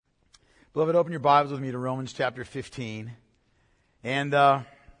Beloved, open your Bibles with me to Romans chapter 15. And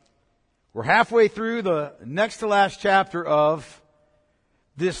we're halfway through the next to last chapter of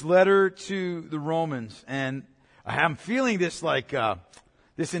this letter to the Romans. And I'm feeling this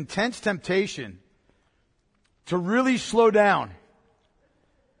this intense temptation to really slow down.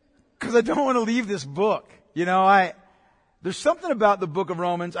 Because I don't want to leave this book. There's something about the book of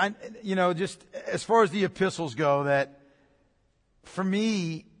Romans, just as far as the epistles go, that for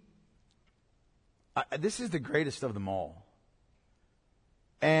me, this is the greatest of them all.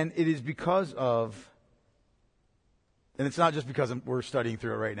 And it is because of, and it's not just because we're studying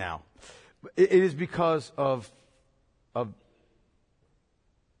through it right now, it is because of the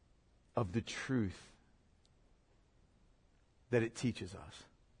truth that it teaches us.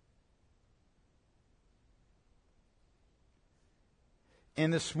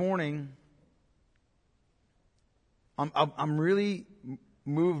 And this morning, I'm really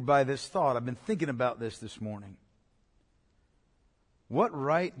moved by this thought. I've been thinking about this morning. What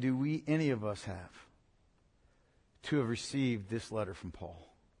right do any of us have to have received this letter from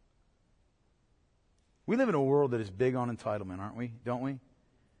Paul? We live in a world that is big on entitlement, aren't we? Don't we?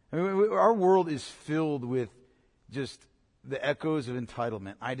 I mean, our world is filled with just the echoes of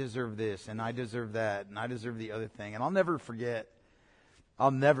entitlement. I deserve this, and I deserve that, and I deserve the other thing. And I'll never forget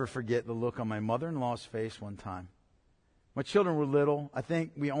the look on my mother-in-law's face one time. My children were little. I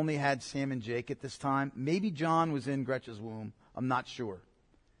think we only had Sam and Jake at this time. Maybe John was in Gretchen's womb. I'm not sure.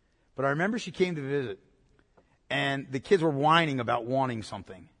 But I remember she came to visit, and the kids were whining about wanting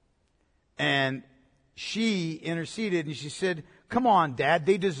something. And she interceded, and she said, "Come on, Dad,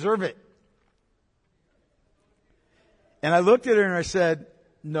 they deserve it." And I looked at her and I said,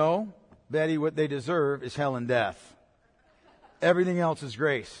 "No, Betty, what they deserve is hell and death. Everything else is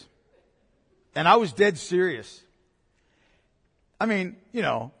grace." And I was dead serious. I mean,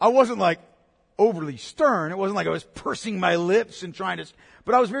 I wasn't overly stern. It wasn't like I was pursing my lips and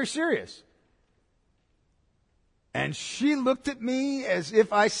but I was very serious. And she looked at me as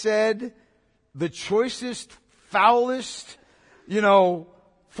if I said the choicest, foulest,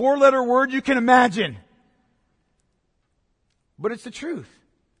 4-letter word you can imagine. But it's the truth.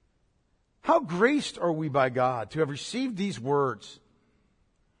 How graced are we by God to have received these words?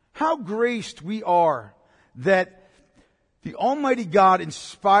 How graced we are that the Almighty God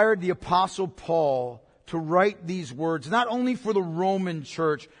inspired the Apostle Paul to write these words, not only for the Roman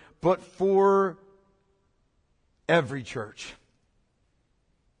church, but for every church.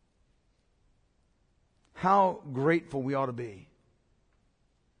 How grateful we ought to be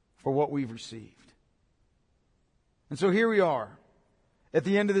for what we've received. And so here we are at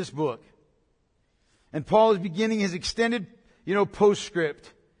the end of this book. And Paul is beginning his extended,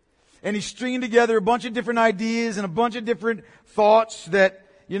 postscript. And he's stringing together a bunch of different ideas and a bunch of different thoughts that,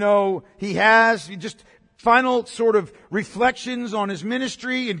 he has. Just final sort of reflections on his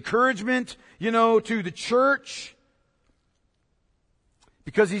ministry, encouragement, to the church.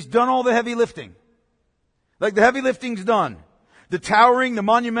 Because he's done all the heavy lifting. The heavy lifting's done. The towering, the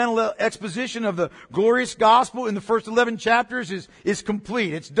monumental exposition of the glorious gospel in the first 11 chapters is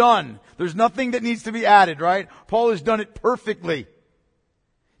complete. It's done. There's nothing that needs to be added, right? Paul has done it perfectly.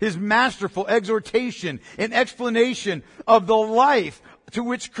 His masterful exhortation and explanation of the life to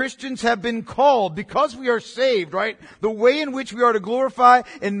which Christians have been called because we are saved, right? The way in which we are to glorify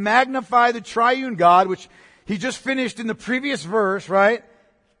and magnify the triune God, which he just finished in the previous verse, right?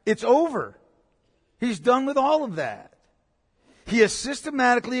 It's over. He's done with all of that. He has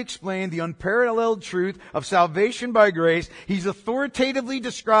systematically explained the unparalleled truth of salvation by grace. He's authoritatively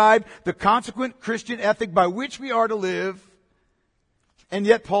described the consequent Christian ethic by which we are to live. And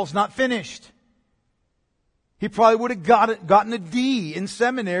yet Paul's not finished. He probably would have gotten a D in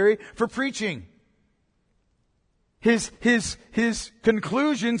seminary for preaching. His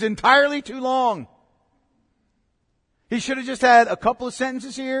conclusion's entirely too long. He should have just had a couple of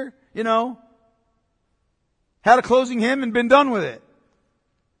sentences here, had a closing hymn and been done with it.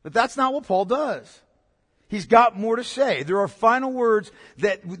 But that's not what Paul does. He's got more to say. There are final words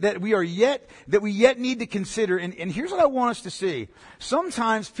that we yet need to consider. And here's what I want us to see.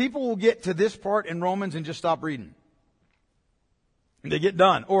 Sometimes people will get to this part in Romans and just stop reading. They get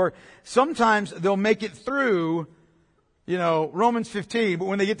done. Or sometimes they'll make it through, Romans 15, but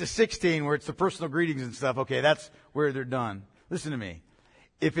when they get to 16 where it's the personal greetings and stuff, okay, that's where they're done. Listen to me.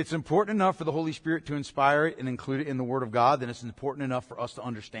 If it's important enough for the Holy Spirit to inspire it and include it in the Word of God, then it's important enough for us to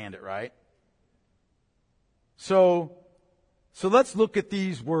understand it, right? So let's look at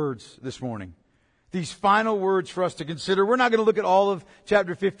these words this morning. these final words for us to consider. We're not going to look at all of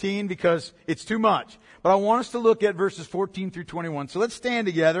chapter 15 because it's too much. But I want us to look at verses 14 through 21. So let's stand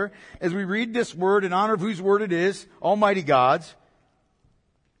together as we read this word in honor of whose word it is, Almighty God's.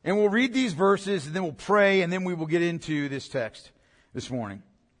 And we'll read these verses, and then we'll pray, and then we will get into this text this morning.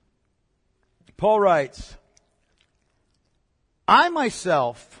 Paul writes, I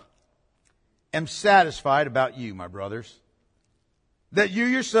myself am satisfied about you, my brothers, that you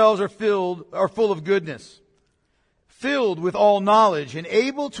yourselves are full of goodness, filled with all knowledge, and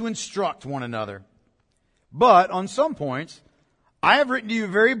able to instruct one another. But on some points, I have written to you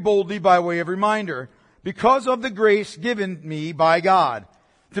very boldly by way of reminder, because of the grace given me by God,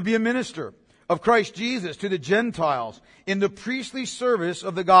 to be a minister of Christ Jesus to the Gentiles in the priestly service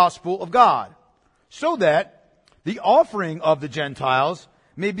of the gospel of God, so that the offering of the Gentiles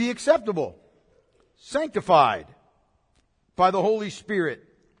may be acceptable, sanctified by the Holy Spirit.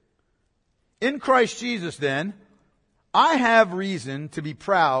 In Christ Jesus, then, I have reason to be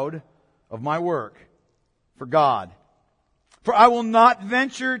proud of my work for God. For I will not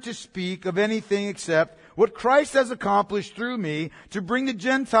venture to speak of anything except what Christ has accomplished through me to bring the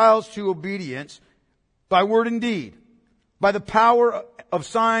Gentiles to obedience by word and deed, by the power of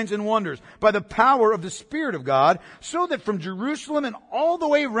signs and wonders, by the power of the Spirit of God, so that from Jerusalem and all the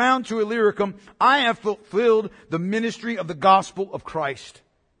way round to Illyricum, I have fulfilled the ministry of the gospel of Christ.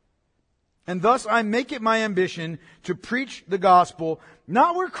 And thus I make it my ambition to preach the gospel,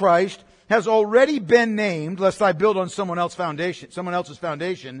 not where Christ has already been named, lest I build on someone else's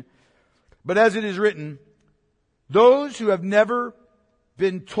foundation, but as it is written, those who have never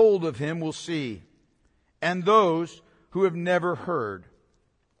been told of him will see, and those who have never heard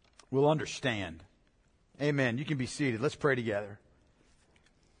will understand. Amen. You can be seated. Let's pray together.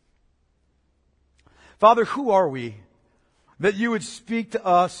 Father, who are we that you would speak to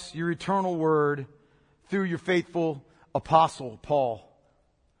us your eternal word through your faithful apostle, Paul?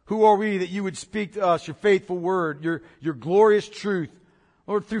 Who are we that you would speak to us your faithful word, your glorious truth,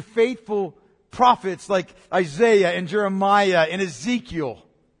 Lord, through faithful prophets like Isaiah and Jeremiah and Ezekiel?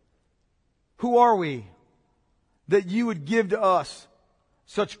 Who are we that you would give to us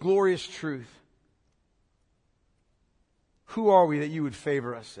such glorious truth? Who are we that you would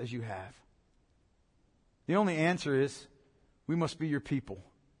favor us as you have? The only answer is we must be your people.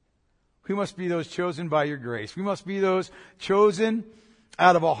 We must be those chosen by your grace. We must be those chosen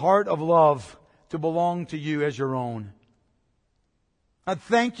out of a heart of love to belong to you as your own. I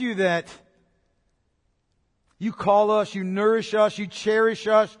thank you that you call us, you nourish us, you cherish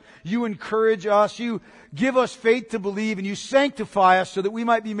us, you encourage us, you give us faith to believe, and you sanctify us so that we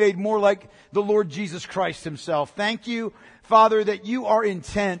might be made more like the Lord Jesus Christ himself. Thank you, Father, that you are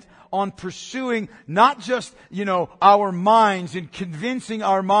intent on pursuing not just, our minds and convincing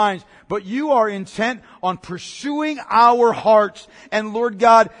our minds, but you are intent on pursuing our hearts and, Lord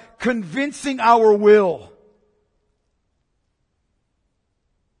God, convincing our will.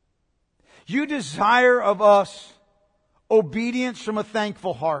 You desire of us obedience from a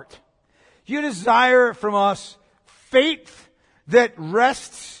thankful heart. You desire from us faith that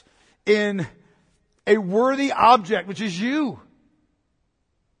rests in a worthy object, which is you.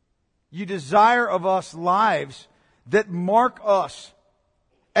 You desire of us lives that mark us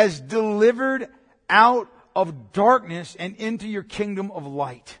as delivered out of darkness and into your kingdom of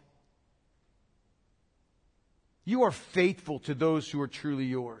light. You are faithful to those who are truly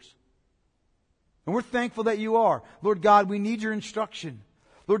yours. And we're thankful that you are. Lord God, we need your instruction.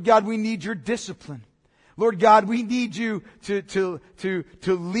 Lord God, we need your discipline. Lord God, we need you to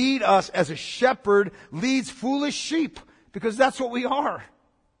lead us as a shepherd leads foolish sheep, because that's what we are.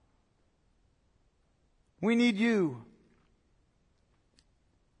 We need you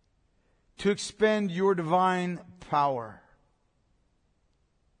to expend your divine power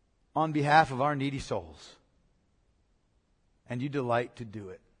on behalf of our needy souls. And you delight to do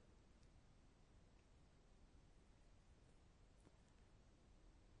it.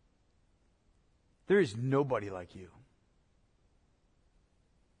 There is nobody like you.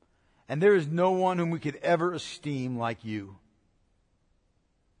 And there is no one whom we could ever esteem like you.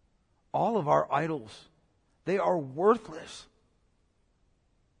 All of our idols, they are worthless.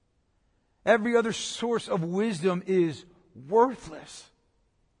 Every other source of wisdom is worthless.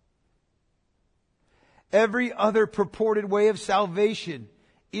 Every other purported way of salvation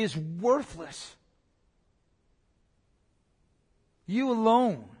is worthless. You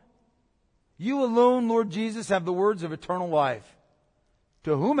alone, Lord Jesus, have the words of eternal life.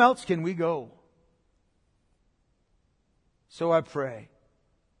 To whom else can we go? So I pray,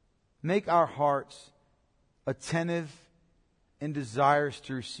 make our hearts attentive and desires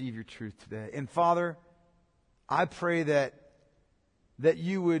to receive your truth today. And Father, I pray that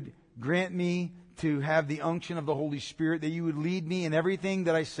you would grant me to have the unction of the Holy Spirit, that you would lead me in everything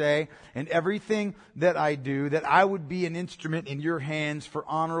that I say and everything that I do, that I would be an instrument in your hands for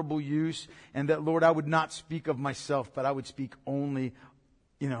honorable use, and that, Lord, I would not speak of myself, but I would speak only,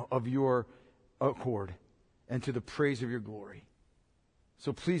 of your accord and to the praise of your glory.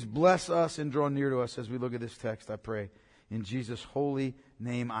 So please bless us and draw near to us as we look at this text, I pray. In Jesus' holy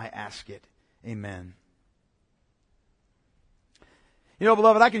name I ask it. Amen.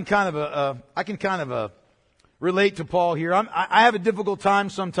 Beloved, I can kind of relate to Paul here. I have a difficult time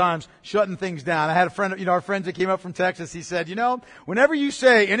sometimes shutting things down. I had a friend, our friends that came up from Texas. He said, whenever you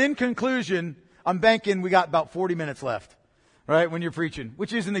say, and in conclusion, I'm banking we got about 40 minutes left, right, when you're preaching,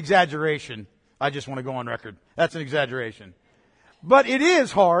 which is an exaggeration. I just want to go on record. That's an exaggeration. But it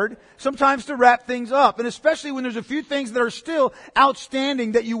is hard sometimes to wrap things up, and especially when there's a few things that are still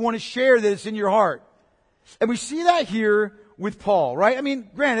outstanding that you want to share that is in your heart. And we see that here with Paul, right? I mean,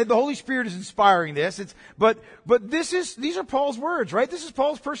 granted, the Holy Spirit is inspiring this. But these are Paul's words, right? This is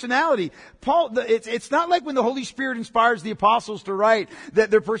Paul's personality. It's not like when the Holy Spirit inspires the apostles to write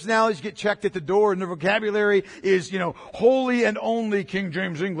that their personalities get checked at the door and their vocabulary is, wholly and only King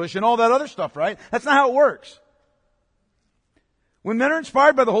James English and all that other stuff, right? That's not how it works. When men are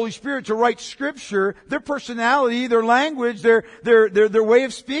inspired by the Holy Spirit to write Scripture, their personality, their language, their way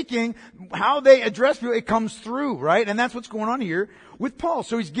of speaking, how they address people, it comes through, right? And that's what's going on here with Paul.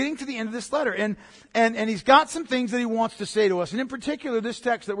 So he's getting to the end of this letter, and he's got some things that he wants to say to us. And in particular, this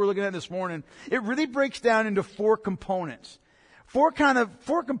text that we're looking at this morning, it really breaks down into four components. Four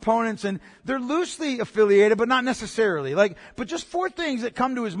components, and they're loosely affiliated, but not necessarily. But just four things that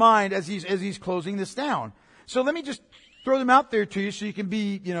come to his mind as he's closing this down. So let me just throw them out there to you so you can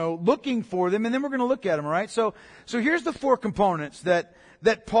be, looking for them, and then we're going to look at them, all right? So here's the four components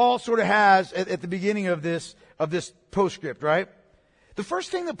that Paul sort of has at the beginning of this postscript, right? The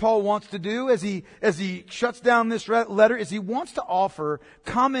first thing that Paul wants to do as he shuts down this letter is he wants to offer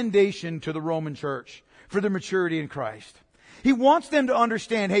commendation to the Roman church for their maturity in Christ. He wants them to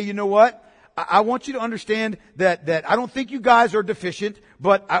understand, hey, you know what? I want you to understand that I don't think you guys are deficient,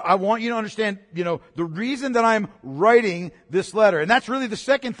 but I want you to understand, the reason that I'm writing this letter. And that's really the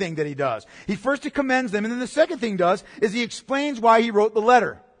second thing that he does. He commends them, and then the second thing he does is he explains why he wrote the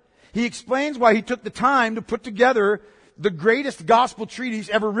letter. He explains why he took the time to put together the greatest gospel treatise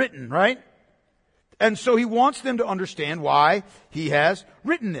ever written, right? And so he wants them to understand why he has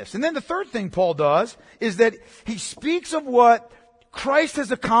written this. And then the third thing Paul does is that he speaks of what Christ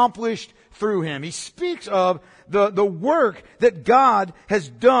has accomplished through him. He speaks of the work that God has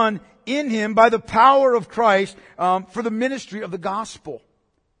done in him by the power of Christ for the ministry of the gospel.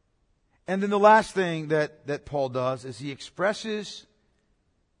 And then the last thing that Paul does is he expresses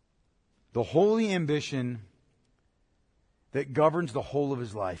the holy ambition that governs the whole of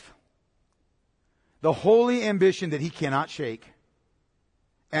his life. The holy ambition that he cannot shake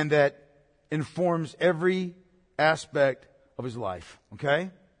and that informs every aspect of his life. Okay?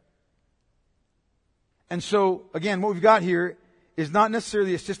 And so, again, what we've got here is not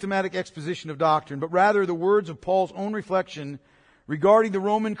necessarily a systematic exposition of doctrine, but rather the words of Paul's own reflection regarding the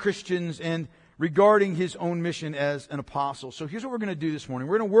Roman Christians and regarding his own mission as an apostle. So here's what we're going to do this morning.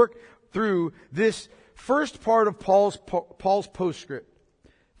 We're going to work through this first part of Paul's postscript.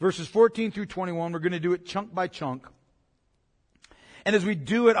 Verses 14 through 21. We're going to do it chunk by chunk. And as we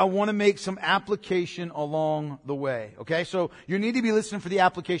do it, I want to make some application along the way. Okay? So you need to be listening for the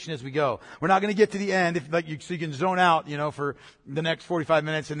application as we go. We're not going to get to the end so you can zone out, for the next 45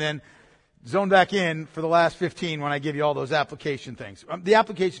 minutes and then zone back in for the last 15 when I give you all those application things. The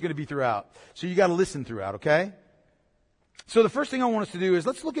application is going to be throughout. So you got to listen throughout, okay? So the first thing I want us to do is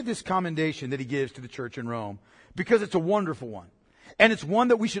let's look at this commendation that he gives to the church in Rome, because it's a wonderful one. And it's one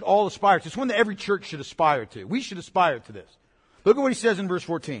that we should all aspire to. It's one that every church should aspire to. We should aspire to this. Look at what he says in verse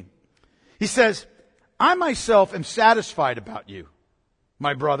 14. He says, I myself am satisfied about you,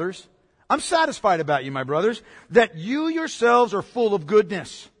 my brothers. I'm satisfied about you, my brothers, that you yourselves are full of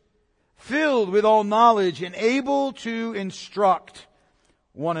goodness, filled with all knowledge, and able to instruct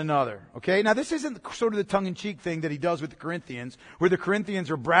one another. Okay? Now this isn't sort of the tongue-in-cheek thing that he does with the Corinthians, where the Corinthians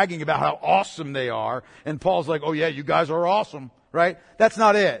are bragging about how awesome they are, and Paul's like, oh yeah, you guys are awesome, right? That's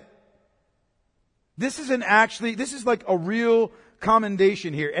not it. This is like a real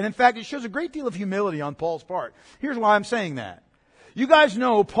commendation here. And in fact, it shows a great deal of humility on Paul's part. Here's why I'm saying that. You guys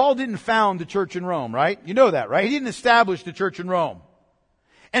know Paul didn't found the church in Rome, right? You know that, right? He didn't establish the church in Rome.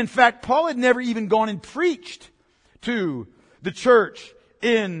 In fact, Paul had never even gone and preached to the church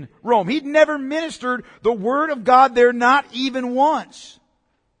in Rome. He'd never ministered the Word of God there, not even once.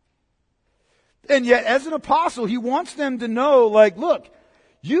 And yet, as an apostle, he wants them to know, like, look,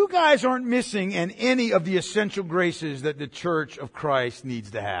 you guys aren't missing in any of the essential graces that the church of Christ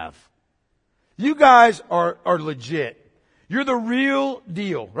needs to have. You guys are legit. You're the real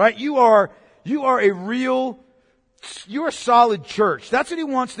deal, right? You're a solid church. That's what he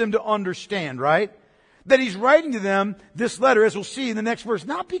wants them to understand, right? That he's writing to them this letter, as we'll see in the next verse,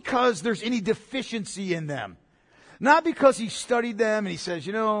 not because there's any deficiency in them. Not because he studied them and he says,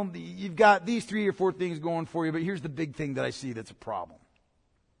 you know, you've got these 3 or 4 things going for you, but here's the big thing that I see that's a problem.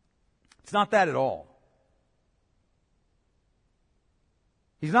 It's not that at all.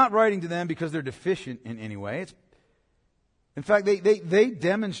 He's not writing to them because they're deficient in any way. In fact, they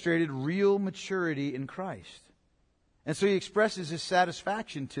demonstrated real maturity in Christ. And so he expresses his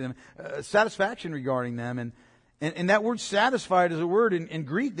satisfaction to them, satisfaction regarding them. And that word satisfied is a word in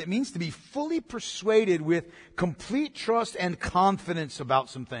Greek that means to be fully persuaded with complete trust and confidence about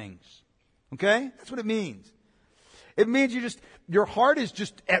some things. Okay? That's what it means. It means your heart is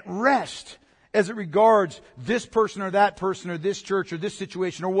just at rest as it regards this person or that person or this church or this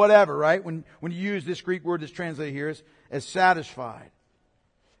situation or whatever, right? When you use this Greek word that's translated here as satisfied.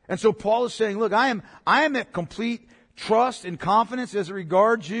 And so Paul is saying, look, I am at complete trust and confidence as it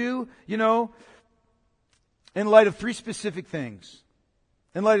regards you, you know, in light of 3 specific things.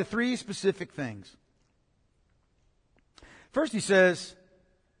 In light of 3 specific things. First he says,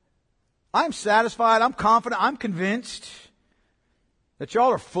 I'm satisfied, I'm confident, I'm convinced that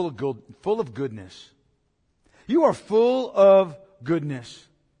y'all are full of goodness. You are full of goodness.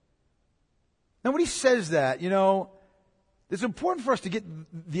 Now when he says that, you know, it's important for us to get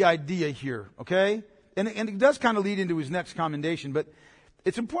the idea here, okay? And it does kind of lead into his next commendation, but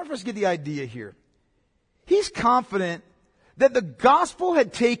it's important for us to get the idea here. He's confident that the gospel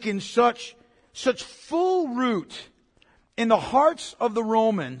had taken such full root in the hearts of the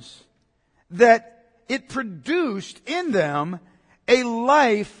Romans that it produced in them a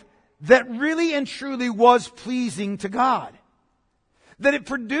life that really and truly was pleasing to God. That it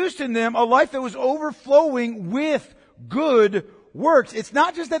produced in them a life that was overflowing with good works. It's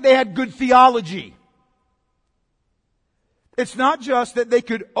not just that they had good theology. It's not just that they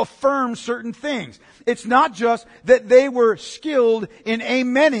could affirm certain things. It's not just that they were skilled in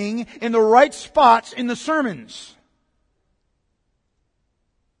amening in the right spots in the sermons.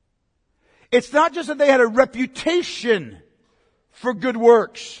 It's not just that they had a reputation for good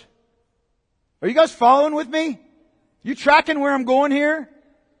works. Are you guys following with me? You tracking where I'm going here?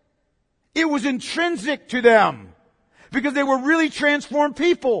 It was intrinsic to them because they were really transformed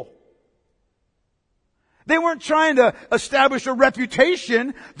people. They weren't trying to establish a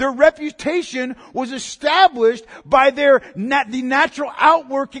reputation. Their reputation was established by the natural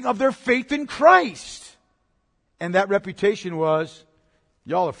outworking of their faith in Christ. And that reputation was,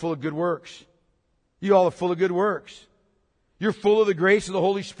 y'all are full of good works. You all are full of good works. You're full of the grace of the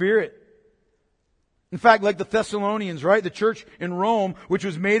Holy Spirit. In fact, like the Thessalonians, right? The church in Rome, which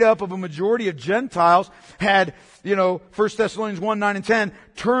was made up of a majority of Gentiles, had, 1 Thessalonians 1, 9 and 10,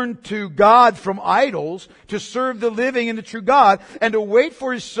 turned to God from idols to serve the living and the true God and to wait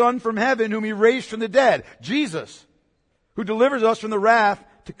for His Son from heaven whom He raised from the dead, Jesus, who delivers us from the wrath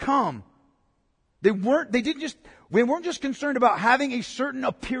to come. They weren't just concerned about having a certain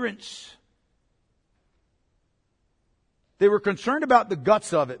appearance. They were concerned about the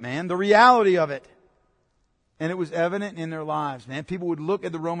guts of it, man, the reality of it. And it was evident in their lives, man. People would look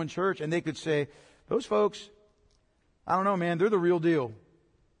at the Roman church and they could say, those folks, I don't know, man, they're the real deal.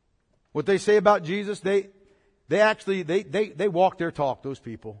 What they say about Jesus, they walk their talk, those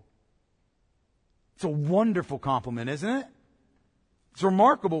people. It's a wonderful compliment, isn't it? It's a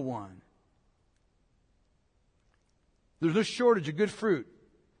remarkable one. There's no shortage of good fruit.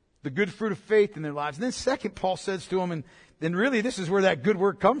 The good fruit of faith in their lives. And then second, Paul says to them, and really this is where that good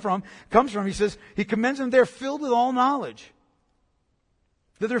word comes from. He says, he commends them, they're filled with all knowledge.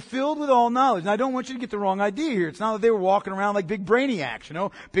 That they're filled with all knowledge. And I don't want you to get the wrong idea here. It's not that they were walking around like big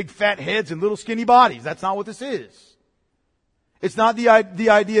brainiacs, big fat heads and little skinny bodies. That's not what this is. It's not the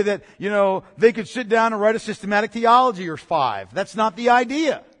idea that, they could sit down and write a systematic theology or 5. That's not the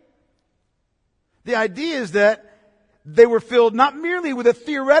idea. The idea is that they were filled not merely with a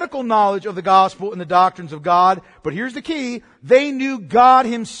theoretical knowledge of the gospel and the doctrines of God, but here's the key, they knew God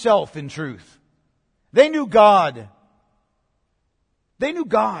Himself in truth. They knew God. They knew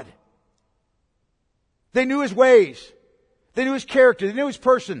God. They knew His ways. They knew His character. They knew His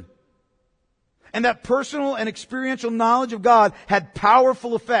person. And that personal and experiential knowledge of God had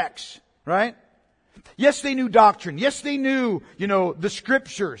powerful effects, right? Yes, they knew doctrine. Yes, they knew, the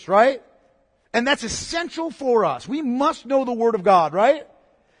Scriptures, right? And that's essential for us. We must know the Word of God, right?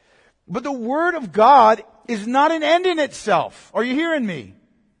 But the Word of God is not an end in itself. Are you hearing me?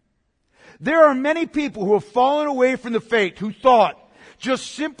 There are many people who have fallen away from the faith who thought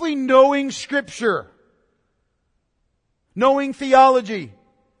just simply knowing Scripture, knowing theology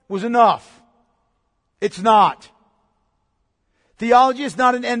was enough. It's not. Theology is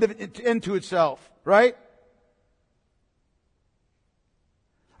not an end to itself, right?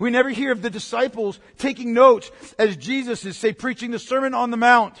 We never hear of the disciples taking notes as Jesus is, say, preaching the Sermon on the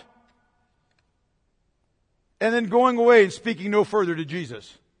Mount and then going away and speaking no further to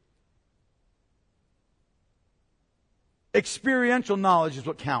Jesus. Experiential knowledge is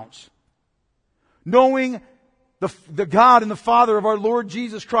what counts. Knowing the God and the Father of our Lord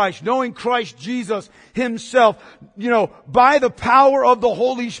Jesus Christ, knowing Christ Jesus Himself, by the power of the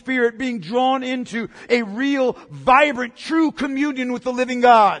Holy Spirit being drawn into a real, vibrant, true communion with the living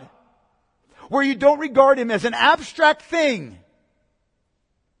God, where you don't regard Him as an abstract thing,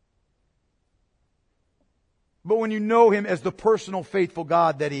 but when you know Him as the personal, faithful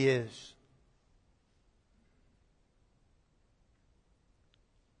God that He is.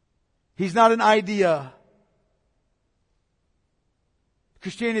 He's not an idea.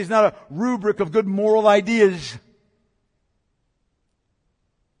 Christianity is not a rubric of good moral ideas.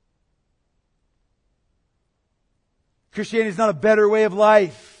 Christianity is not a better way of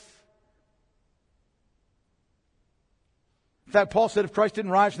life. In fact, Paul said if Christ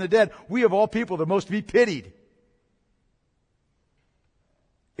didn't rise from the dead, we of all people are most to be pitied.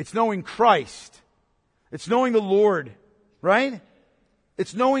 It's knowing Christ. It's knowing the Lord, right?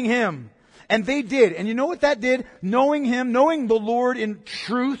 It's knowing Him. And they did. And you know what that did? Knowing Him, knowing the Lord in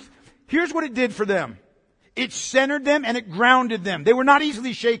truth. Here's what it did for them. It centered them and it grounded them. They were not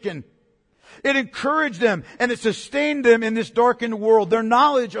easily shaken. It encouraged them and it sustained them in this darkened world. Their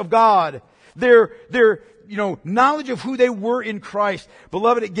knowledge of God, their knowledge of who they were in Christ.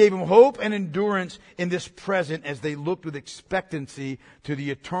 Beloved, it gave them hope and endurance in this present as they looked with expectancy to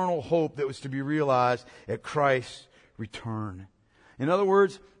the eternal hope that was to be realized at Christ's return. In other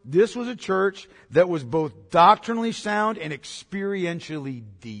words, this was a church that was both doctrinally sound and experientially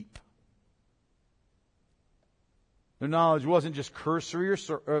deep. Their knowledge wasn't just cursory or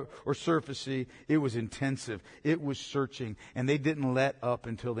surfacey. It was intensive. It was searching. And they didn't let up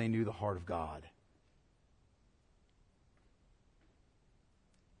until they knew the heart of God.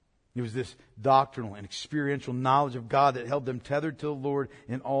 It was this doctrinal and experiential knowledge of God that held them tethered to the Lord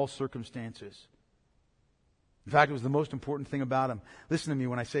in all circumstances. In fact, it was the most important thing about them. Listen to me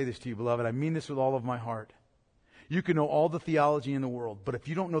when I say this to you, beloved. I mean this with all of my heart. You can know all the theology in the world, but if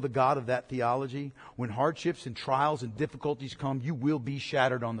you don't know the God of that theology, when hardships and trials and difficulties come, you will be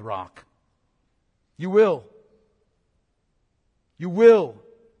shattered on the rock. You will. You will.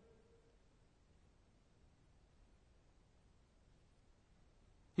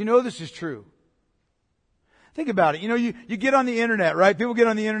 You know this is true. Think about it. You get on the internet, right? People get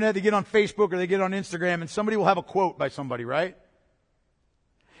on the internet, they get on Facebook or they get on Instagram and somebody will have a quote by somebody, right?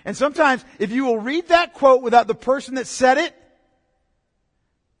 And sometimes if you will read that quote without the person that said it,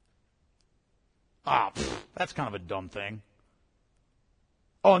 that's kind of a dumb thing.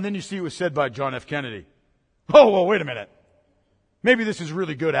 Oh, and then you see it was said by John F. Kennedy. Oh, well, wait a minute. Maybe this is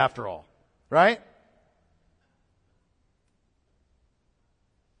really good after all, right?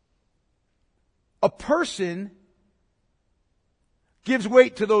 A person gives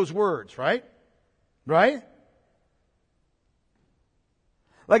weight to those words, right? Right?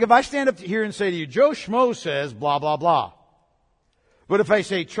 Like if I stand up here and say to you, Joe Schmo says blah, blah, blah. But if I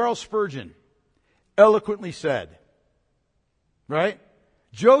say Charles Spurgeon eloquently said, right?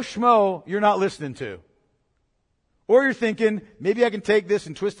 Joe Schmo, you're not listening to. Or you're thinking, maybe I can take this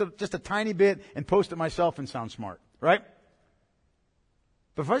and twist it just a tiny bit and post it myself and sound smart, right?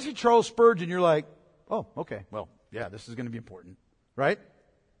 But if I see Charles Spurgeon, you're like, oh, okay, well, yeah, this is going to be important, right?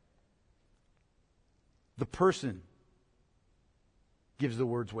 The person gives the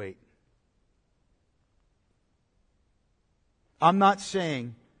words weight. I'm not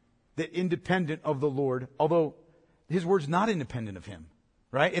saying that independent of the Lord, although His word's not independent of Him,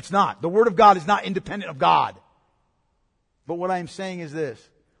 right? It's not. The Word of God is not independent of God. But what I'm saying is this.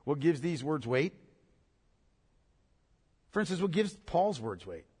 What gives these words weight? For instance, what gives Paul's words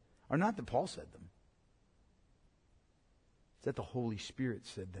weight are not that Paul said them. It's that the Holy Spirit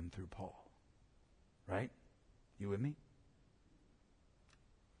said them through Paul. Right? You with me?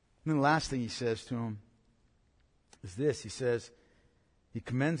 And then the last thing he says to him is this. He says, he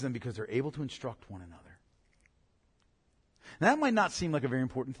commends them because they're able to instruct one another. Now, that might not seem like a very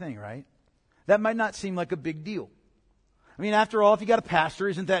important thing, right? that might not seem like a big deal. I mean, after all, if you got a pastor,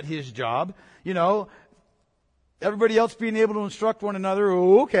 isn't that his job? You know, everybody else being able to instruct one another,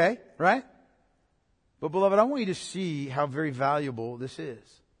 oh, okay, right? But beloved, I want you to see how very valuable this is.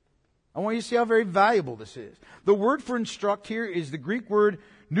 I want you to see how very valuable this is. The word for instruct here is the Greek word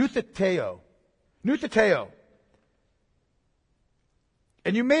noutheteo. Noutheteo.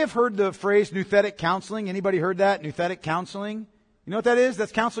 And you may have heard the phrase nouthetic counseling. Anybody heard that? Nouthetic counseling? You know what that is?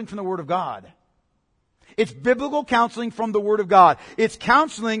 That's counseling from the Word of God. It's biblical counseling from the Word of God. It's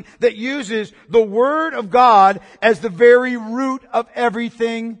counseling that uses the Word of God as the very root of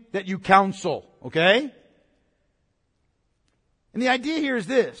everything that you counsel. Okay? And the idea here is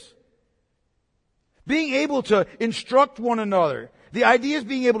this. Being able to instruct one another. The idea is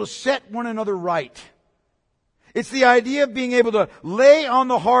being able to set one another right. It's the idea of being able to lay on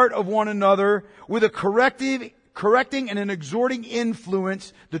the heart of one another with a correcting and an exhorting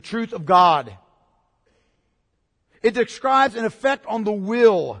influence the truth of God. It describes an effect on the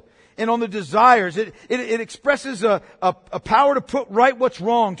will and on the desires. It expresses a power to put right what's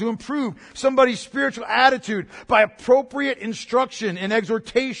wrong, to improve somebody's spiritual attitude by appropriate instruction and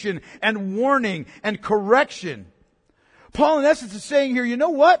exhortation and warning and correction. Paul, in essence, is saying here, you know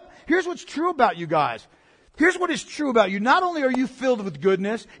what? Here's what's true about you guys. Here's what is true about you. Not only are you filled with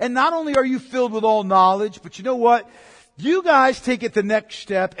goodness, and not only are you filled with all knowledge, but you know what? You guys take it the next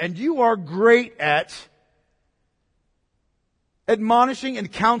step, and you are great at admonishing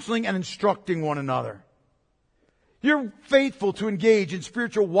and counseling and instructing one another. You're faithful to engage in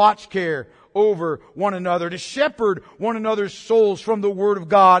spiritual watch care over one another, to shepherd one another's souls from the Word of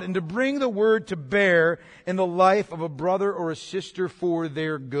God, and to bring the Word to bear in the life of a brother or a sister for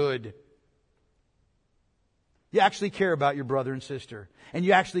their good. You actually care about your brother and sister. And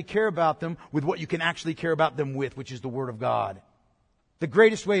you actually care about them with what you can actually care about them with, which is the Word of God. The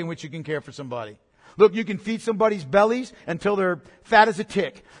greatest way in which you can care for somebody. Look, you can feed somebody's bellies until they're fat as a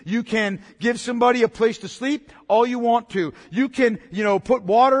tick. You can give somebody a place to sleep all you want to. You can, put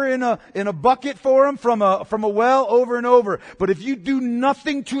water in a bucket for them from a well over and over. But if you do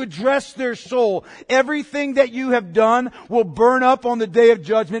nothing to address their soul, everything that you have done will burn up on the day of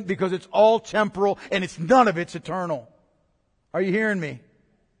judgment because it's all temporal and none of it's eternal. Are you hearing me?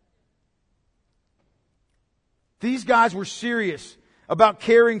 These guys were serious about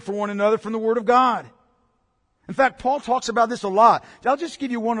caring for one another from the Word of God. In fact, Paul talks about this a lot. I'll just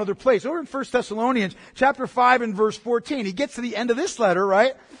give you one other place. Over in 1 Thessalonians chapter 5 and verse 14, he gets to the end of this letter,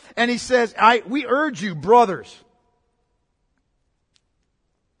 right? And he says, we urge you, brothers.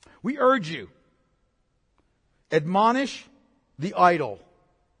 We urge you. Admonish the idle.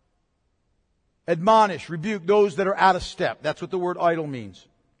 Admonish, rebuke those that are out of step. That's what the word idle means.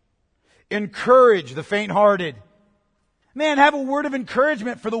 Encourage the faint-hearted. Man, have a word of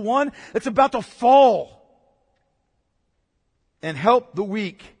encouragement for the one that's about to fall. And help the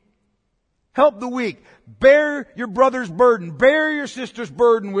weak. Help the weak. Bear your brother's burden. Bear your sister's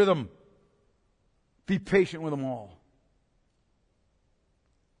burden with them. Be patient with them all.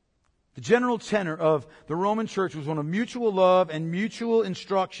 The general tenor of the Roman church was one of mutual love and mutual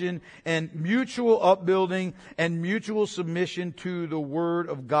instruction and mutual upbuilding and mutual submission to the Word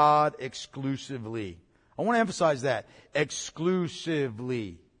of God exclusively. I want to emphasize that.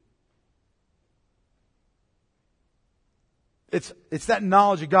 Exclusively. It's that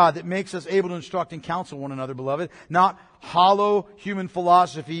knowledge of God that makes us able to instruct and counsel one another, beloved. Not hollow human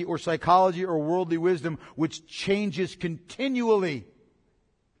philosophy or psychology or worldly wisdom, which changes continually.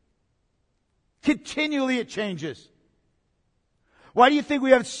 Continually it changes. Why do you think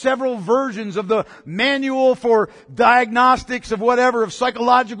we have several versions of the manual for diagnostics of whatever, of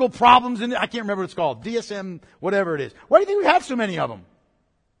psychological problems? I can't remember what it's called. DSM, whatever it is. Why do you think we have so many of them?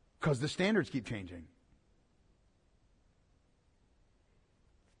 Because the standards keep changing.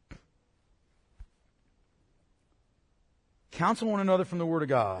 Counsel one another from the Word of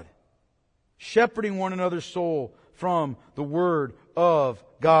God. Shepherding one another's soul from the Word of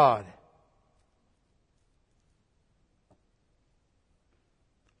God.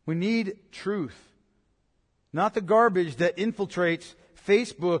 We need truth. Not the garbage that infiltrates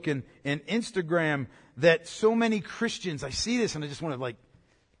Facebook and Instagram that so many Christians, I see this and I just want to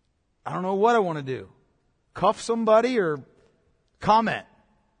I don't know what I want to do. Cuff somebody or comment.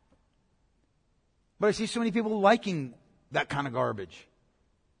 But I see so many people liking that kind of garbage.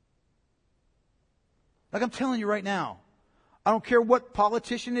 Like I'm telling you right now, I don't care what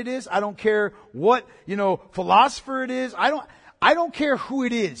politician it is. I don't care what, philosopher it is. I don't care who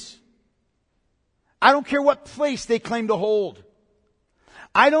it is. I don't care what place they claim to hold.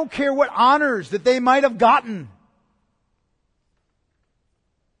 I don't care what honors that they might have gotten.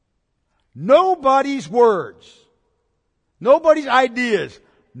 Nobody's words, nobody's ideas,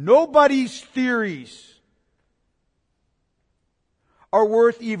 nobody's theories are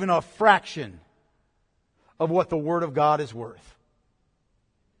worth even a fraction of what the Word of God is worth.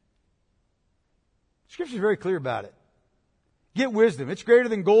 Scripture is very clear about it. Get wisdom. It's greater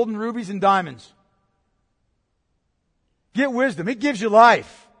than gold and rubies and diamonds. Get wisdom. It gives you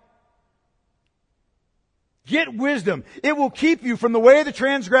life. Get wisdom. It will keep you from the way of the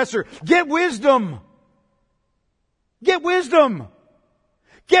transgressor. Get wisdom. Get wisdom.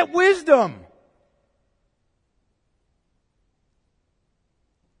 Get wisdom.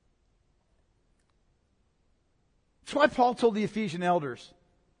 That's why Paul told the Ephesian elders,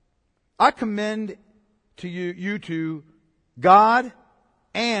 I commend to you to God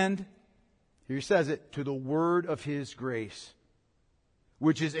and, here he says it, to the word of His grace,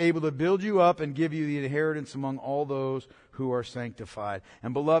 which is able to build you up and give you the inheritance among all those who are sanctified.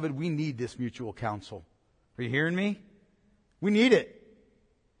 And beloved, we need this mutual counsel. Are you hearing me? We need it.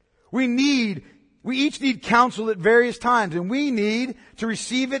 We each need counsel at various times, and we need to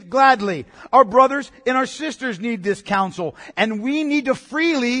receive it gladly. Our brothers and our sisters need this counsel, and we need to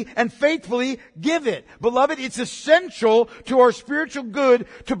freely and faithfully give it. Beloved, it's essential to our spiritual good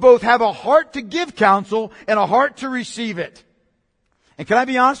to both have a heart to give counsel and a heart to receive it. And can I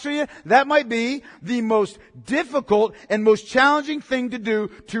be honest with you? That might be the most difficult and most challenging thing to do,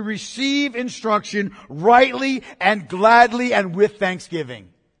 to receive instruction rightly and gladly and with thanksgiving.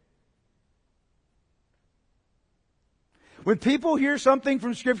 When people hear something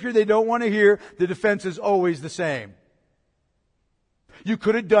from Scripture they don't want to hear, the defense is always the same. You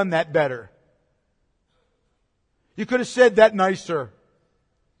could have done that better. You could have said that nicer.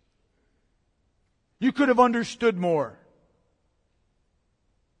 You could have understood more.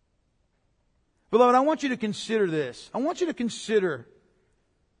 Beloved, I want you to consider this. I want you to consider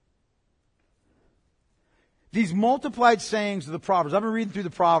these multiplied sayings of the Proverbs. I've been reading through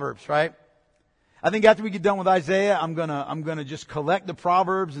the Proverbs, right? I think after we get done with Isaiah, I'm gonna just collect the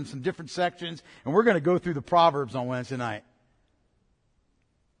Proverbs in some different sections, and we're gonna go through the Proverbs on Wednesday night.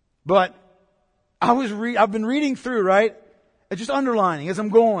 But I've been reading through, right? And just underlining as I'm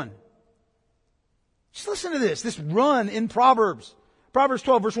going. Just listen to this run in Proverbs. Proverbs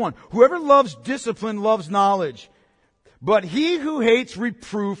 12, verse 1. Whoever loves discipline loves knowledge, but he who hates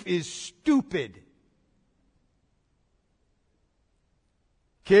reproof is stupid.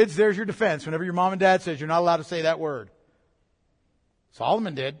 Kids, there's your defense. Whenever your mom and dad says you're not allowed to say that word.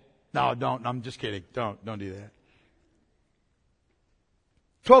 Solomon did. No, don't. I'm just kidding. Don't do that.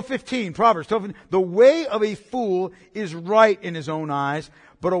 12:15, Proverbs 12:15. The way of a fool is right in his own eyes,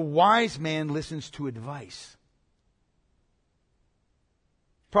 but a wise man listens to advice.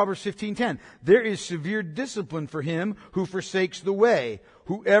 Proverbs 15:10. There is severe discipline for him who forsakes the way.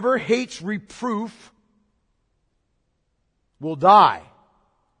 Whoever hates reproof will die.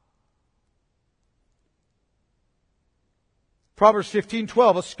 Proverbs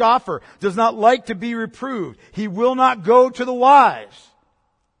 15:12. A scoffer does not like to be reproved. He will not go to the wise.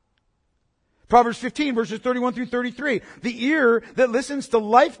 Proverbs 15, verses 31 through 33. The ear that listens to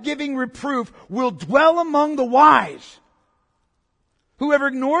life-giving reproof will dwell among the wise. Whoever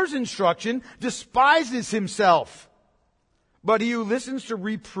ignores instruction despises himself, but he who listens to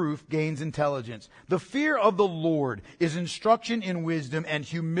reproof gains intelligence. The fear of the Lord is instruction in wisdom, and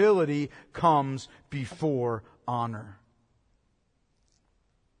humility comes before honor.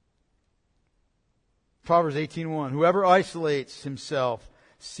 Proverbs 18:1. Whoever isolates himself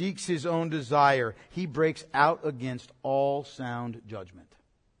seeks his own desire. He breaks out against all sound judgment.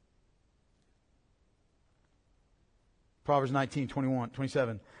 Proverbs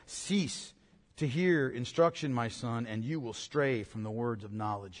 19:27. Cease to hear instruction, my son, and you will stray from the words of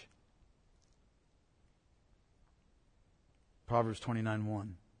knowledge. Proverbs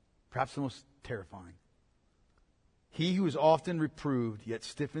 29:1. Perhaps the most terrifying. He who is often reproved yet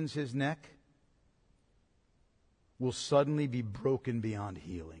stiffens his neck will suddenly be broken beyond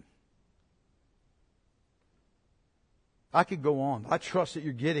healing. I could go on. I trust that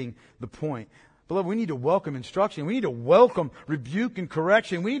you're getting the point. Beloved, we need to welcome instruction. We need to welcome rebuke and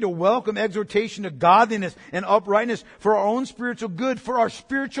correction. We need to welcome exhortation to godliness and uprightness for our own spiritual good, for our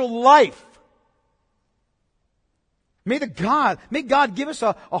spiritual life. May God give us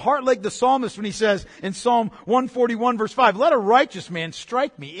a heart like the psalmist when he says in Psalm 141 verse 5, let a righteous man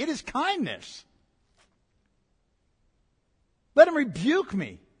strike me. It is kindness. Let him rebuke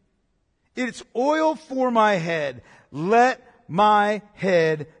me. It's oil for my head. Let my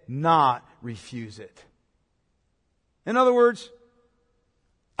head not refuse it. In other words,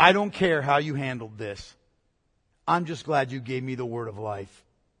 I don't care how you handled this. I'm just glad you gave me the word of life.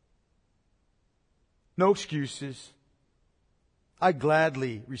 No excuses. I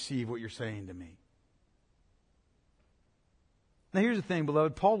gladly receive what you're saying to me. Now here's the thing,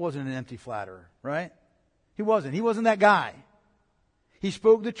 beloved. Paul wasn't an empty flatterer, right? He wasn't. He wasn't that guy. He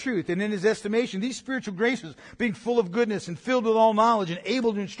spoke the truth. And in his estimation, these spiritual graces, being full of goodness and filled with all knowledge and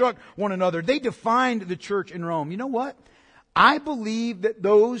able to instruct one another, they defined the church in Rome. You know what? I believe that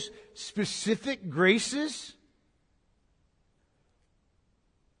those specific graces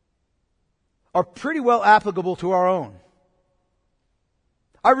are pretty well applicable to our own.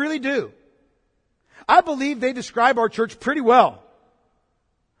 I really do. I believe they describe our church pretty well.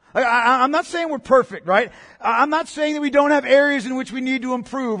 I'm not saying we're perfect, right? I'm not saying that we don't have areas in which we need to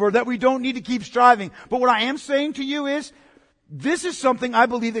improve or that we don't need to keep striving. But what I am saying to you is, this is something I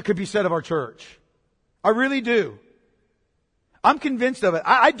believe that could be said of our church. I really do. I'm convinced of it.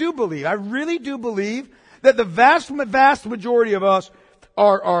 I really do believe that the vast majority of us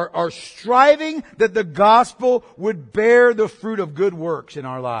are striving that the gospel would bear the fruit of good works in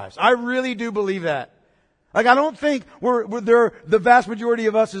our lives. I really do believe that. Like, I don't think the vast majority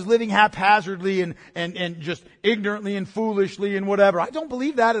of us is living haphazardly and just ignorantly and foolishly and whatever. I don't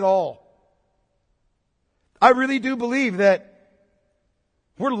believe that at all. I really do believe that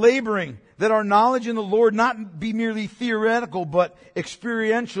we're laboring, that our knowledge in the Lord not be merely theoretical, but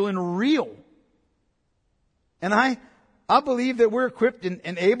experiential and real. And I believe that we're equipped and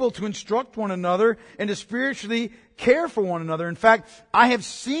able to instruct one another and to spiritually care for one another. In fact, I have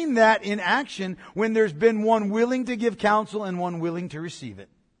seen that in action when there's been one willing to give counsel and one willing to receive it.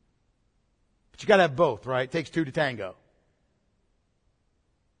 But you got to have both, right? It takes two to tango.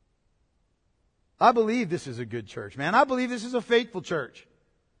 I believe this is a good church, man. I believe this is a faithful church.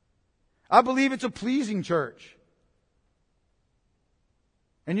 I believe it's a pleasing church.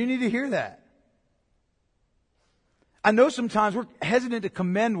 And you need to hear that. I know sometimes we're hesitant to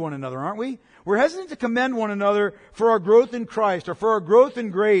commend one another, aren't we? We're hesitant to commend one another for our growth in Christ or for our growth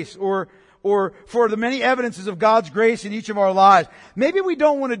in grace or for the many evidences of God's grace in each of our lives. Maybe we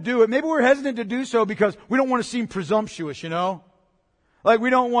don't want to do it. Maybe we're hesitant to do so because we don't want to seem presumptuous, you know? Like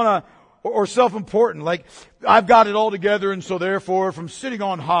we don't want to, or self-important, like I've got it all together and so therefore from sitting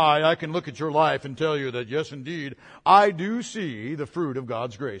on high I can look at your life and tell you that yes indeed, I do see the fruit of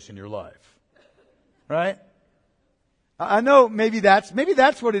God's grace in your life. Right? I know maybe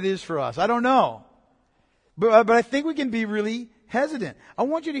that's what it is for us. I don't know. But I think we can be really hesitant. I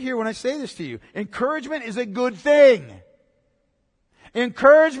want you to hear when I say this to you. Encouragement is a good thing.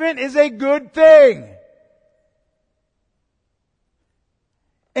 Encouragement is a good thing.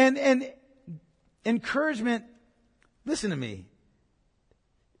 And encouragement, listen to me.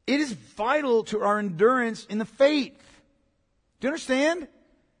 It is vital to our endurance in the faith. Do you understand?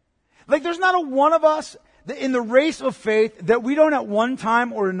 Like there's not a one of us in the race of faith that we don't at one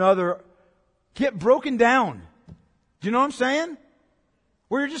time or another get broken down. Do you know what I'm saying?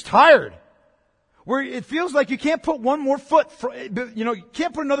 Where you're just tired. Where it feels like you can't put one more foot, you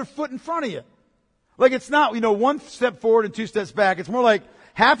can't put another foot in front of you. Like it's not, one step forward and two steps back. It's more like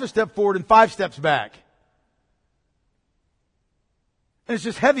half a step forward and 5 steps back. And it's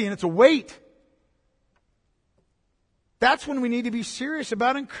just heavy and it's a weight. That's when we need to be serious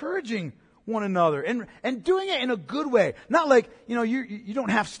about encouraging one another and doing it in a good way. Not like, you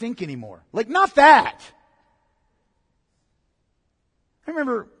don't have stink anymore. Like not that. I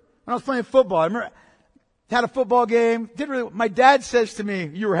remember when I was playing football, had a football game, my dad says to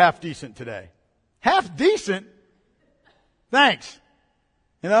me, you were half decent today. Half decent? Thanks.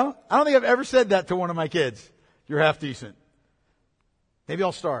 I don't think I've ever said that to one of my kids. You're half decent. Maybe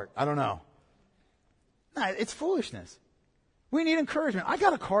I'll start. I don't know. Nah, it's foolishness. We need encouragement. I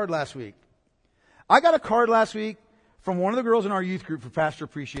got a card last week from one of the girls in our youth group for Pastor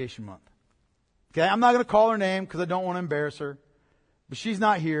Appreciation Month. Okay, I'm not going to call her name because I don't want to embarrass her. But she's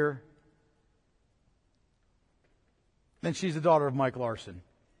not here. And she's the daughter of Mike Larson.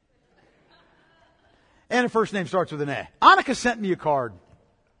 And her first name starts with an A. Annika sent me a card.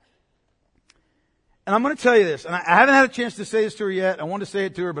 And I'm going to tell you this, and I haven't had a chance to say this to her yet. I want to say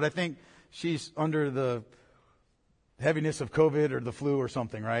it to her, but I think she's under the heaviness of COVID or the flu or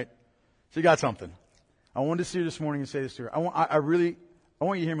something, right? She got something. I wanted to see her this morning and say this to her. I want you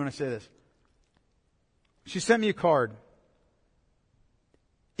to hear me when I say this. She sent me a card.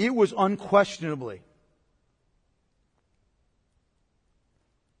 It was unquestionably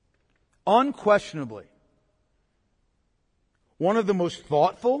one of the most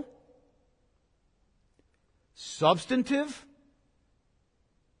thoughtful, substantive,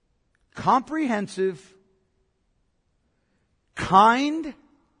 comprehensive, kind,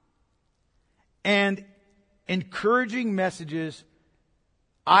 and encouraging messages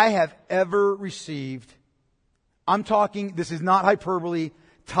I have ever received. I'm talking, this is not hyperbole,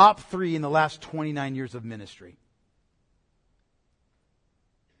 top 3 in the last 29 years of ministry.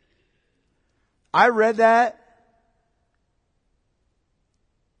 I read that,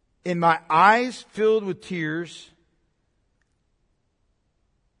 and my eyes filled with tears,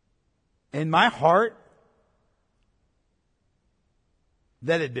 and my heart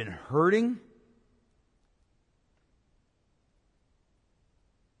that had been hurting,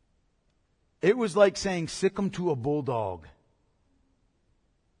 it was like saying sick 'em to a bulldog.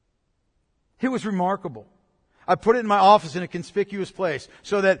 It was remarkable. I put it in my office in a conspicuous place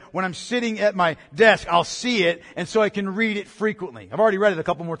so that when I'm sitting at my desk, I'll see it, and so I can read it frequently. I've already read it a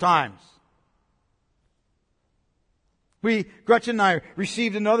couple more times. Gretchen and I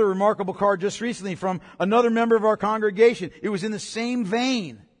received another remarkable card just recently from another member of our congregation. It was in the same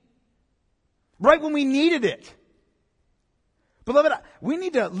vein. Right when we needed it. Beloved, we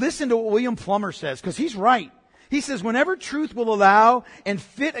need to listen to what William Plummer says, because he's right. He says, whenever truth will allow and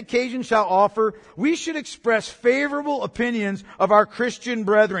fit occasion shall offer, we should express favorable opinions of our Christian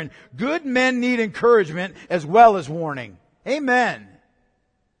brethren. Good men need encouragement as well as warning. Amen.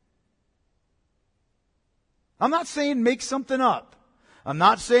 I'm not saying make something up. I'm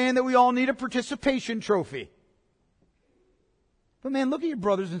not saying that we all need a participation trophy. But man, look at your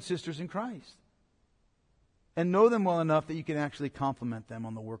brothers and sisters in Christ. And know them well enough that you can actually compliment them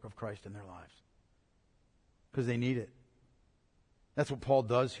on the work of Christ in their lives. Because they need it. That's what Paul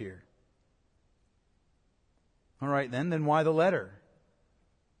does here. All right, then why the letter?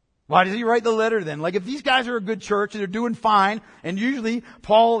 Why does he write the letter then? Like if these guys are a good church and they're doing fine, and usually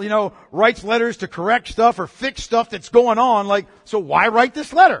Paul, writes letters to correct stuff or fix stuff that's going on, so why write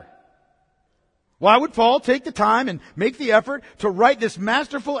this letter? Why would Paul take the time and make the effort to write this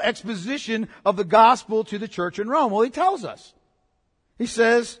masterful exposition of the gospel to the church in Rome? Well, he tells us. He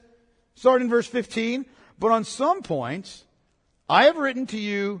says, starting in verse 15, but on some points, I have written to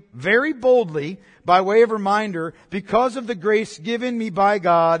you very boldly by way of reminder because of the grace given me by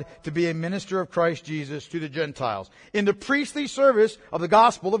God to be a minister of Christ Jesus to the Gentiles in the priestly service of the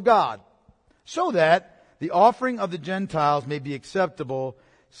gospel of God, so that the offering of the Gentiles may be acceptable,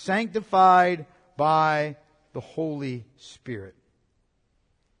 sanctified by the Holy Spirit.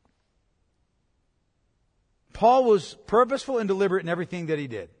 Paul was purposeful and deliberate in everything that he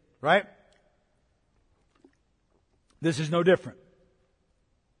did, right? This is no different.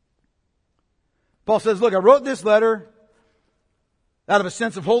 Paul says, look, I wrote this letter out of a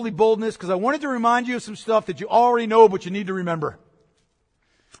sense of holy boldness because I wanted to remind you of some stuff that you already know but you need to remember.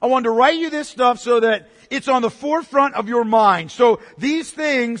 I wanted to write you this stuff so that it's on the forefront of your mind. So these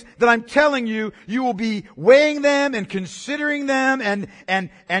things that I'm telling you, you will be weighing them and considering them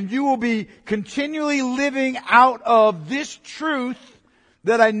and you will be continually living out of this truth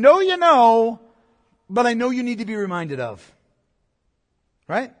that I know you know, but I know you need to be reminded of.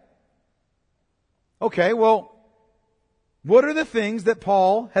 Right? Okay, well, what are the things that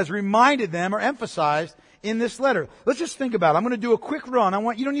Paul has reminded them or emphasized in this letter? Let's just think about it. I'm going to do a quick run.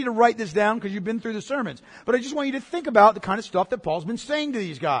 You don't need to write this down because you've been through the sermons. But I just want you to think about the kind of stuff that Paul's been saying to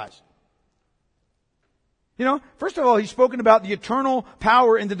these guys. First of all, he's spoken about the eternal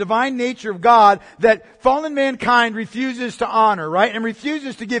power and the divine nature of God that fallen mankind refuses to honor, right? And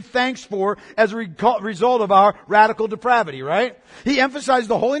refuses to give thanks for as a result of our radical depravity, right? He emphasized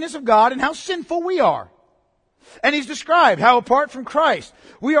the holiness of God and how sinful we are. And he's described how apart from Christ,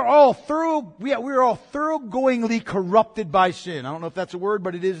 we are all thoroughgoingly corrupted by sin. I don't know if that's a word,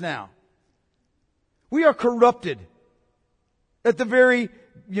 but it is now. We are corrupted at the very,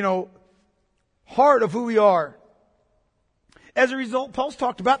 heart of who we are. As a result, Paul's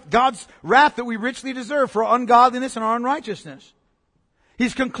talked about God's wrath that we richly deserve for our ungodliness and our unrighteousness.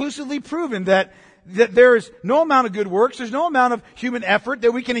 He's conclusively proven that there is no amount of good works, there's no amount of human effort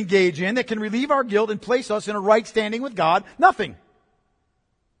that we can engage in that can relieve our guilt and place us in a right standing with God. Nothing.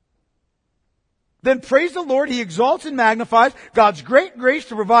 Then praise the Lord, He exalts and magnifies God's great grace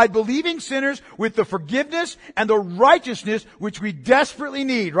to provide believing sinners with the forgiveness and the righteousness which we desperately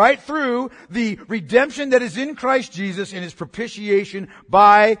need, right? Through the redemption that is in Christ Jesus in His propitiation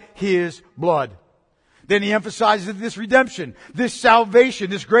by His blood. Then he emphasizes that this redemption, this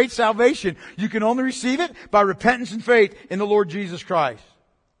salvation, this great salvation, you can only receive it by repentance and faith in the Lord Jesus Christ.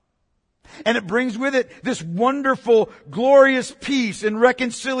 And it brings with it this wonderful, glorious peace and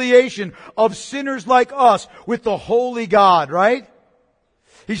reconciliation of sinners like us with the holy God, right?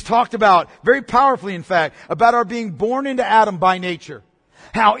 He's talked about, very powerfully in fact, about our being born into Adam by nature.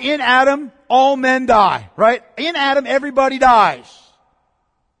 How in Adam, all men die, right? In Adam, everybody dies.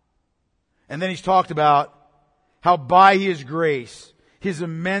 And then he's talked about how by His grace, His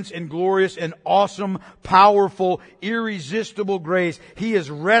immense and glorious and awesome, powerful, irresistible grace. He has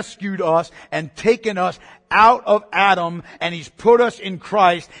rescued us and taken us out of Adam, and He's put us in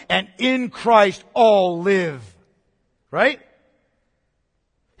Christ, and in Christ all live. Right?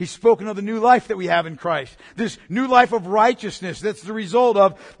 He's spoken of the new life that we have in Christ. This new life of righteousness that's the result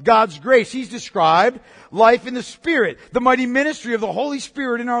of God's grace. He's described life in the Spirit, the mighty ministry of the Holy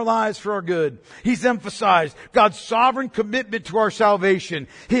Spirit in our lives for our good. He's emphasized God's sovereign commitment to our salvation,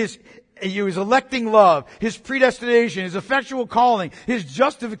 His electing love, His predestination, His effectual calling, His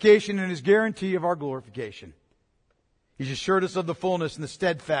justification, and His guarantee of our glorification. He's assured us of the fullness and the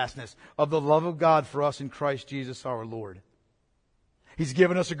steadfastness of the love of God for us in Christ Jesus our Lord. He's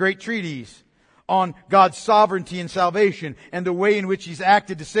given us a great treatise on God's sovereignty and salvation and the way in which He's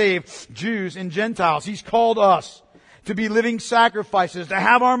acted to save Jews and Gentiles. He's called us to be living sacrifices, to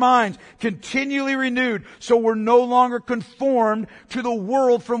have our minds continually renewed so we're no longer conformed to the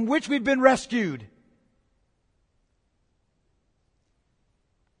world from which we've been rescued.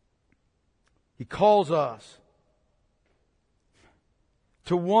 He calls us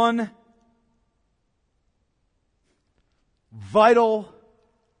to one vital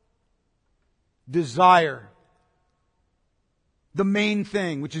desire, the main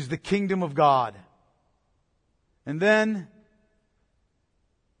thing, which is the kingdom of God. And then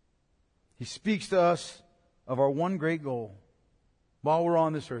He speaks to us of our one great goal while we're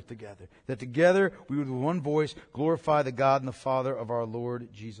on this earth together, that together we would with one voice glorify the God and the Father of our Lord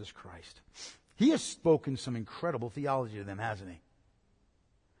Jesus Christ. He has spoken some incredible theology to them, hasn't He?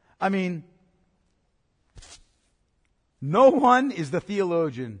 I mean, no one is the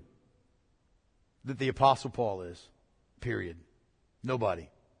theologian that the Apostle Paul is. Period. Nobody.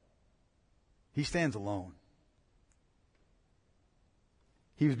 He stands alone.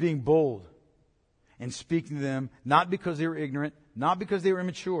 He was being bold and speaking to them not because they were ignorant, not because they were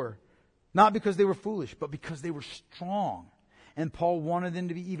immature, not because they were foolish, but because they were strong. And Paul wanted them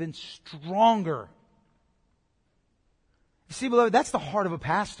to be even stronger. You see, beloved, that's the heart of a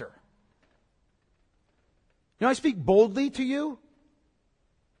pastor. You know, I speak boldly to you.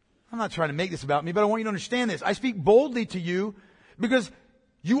 I'm not trying to make this about me, but I want you to understand this. I speak boldly to you because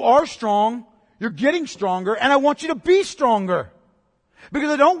you are strong, you're getting stronger, and I want you to be stronger.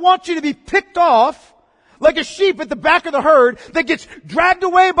 Because I don't want you to be picked off like a sheep at the back of the herd that gets dragged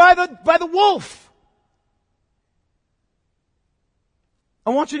away by the wolf.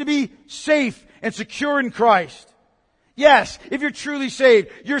 I want you to be safe and secure in Christ. Yes, if you're truly saved,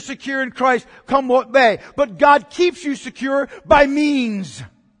 you're secure in Christ, come what may. But God keeps you secure by means.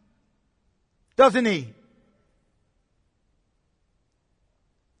 Doesn't He?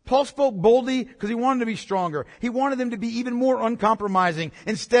 Paul spoke boldly because he wanted to be stronger. He wanted them to be even more uncompromising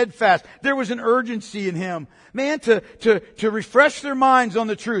and steadfast. There was an urgency in him. Man, to refresh their minds on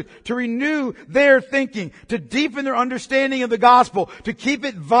the truth, to renew their thinking, to deepen their understanding of the gospel, to keep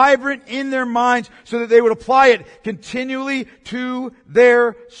it vibrant in their minds so that they would apply it continually to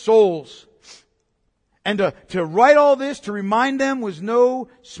their souls. And to write all this, to remind them, was no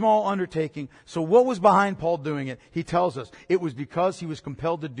small undertaking. So what was behind Paul doing it? He tells us it was because he was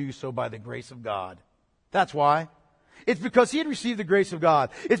compelled to do so by the grace of God. That's why. It's because he had received the grace of God.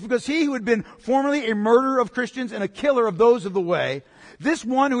 It's because he who had been formerly a murderer of Christians and a killer of those of the way, this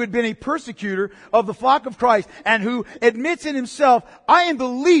one who had been a persecutor of the flock of Christ and who admits in himself, I am the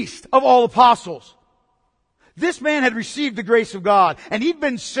least of all apostles. This man had received the grace of God, and he'd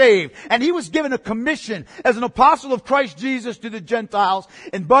been saved, and he was given a commission as an apostle of Christ Jesus to the Gentiles.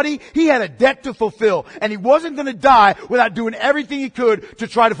 And buddy, he had a debt to fulfill, and he wasn't going to die without doing everything he could to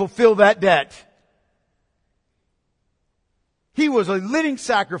try to fulfill that debt. He was a living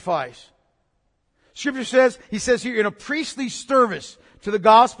sacrifice. Scripture says, he says here, in a priestly service to the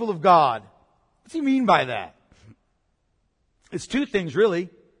gospel of God. What's he mean by that? It's two things, really.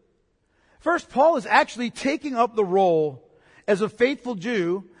 First, Paul is actually taking up the role as a faithful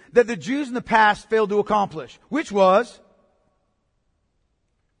Jew that the Jews in the past failed to accomplish, which was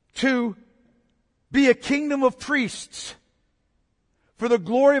to be a kingdom of priests for the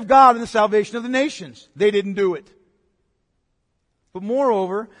glory of God and the salvation of the nations. They didn't do it. But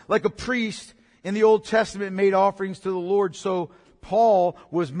moreover, like a priest in the Old Testament made offerings to the Lord, so Paul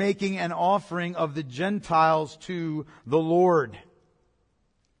was making an offering of the Gentiles to the Lord.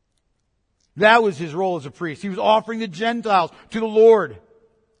 That was his role as a priest. He was offering the Gentiles to the Lord.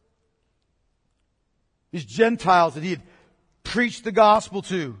 These Gentiles that he had preached the gospel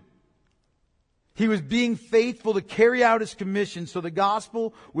to. He was being faithful to carry out his commission so the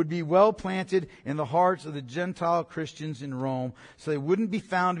gospel would be well planted in the hearts of the Gentile Christians in Rome, so they wouldn't be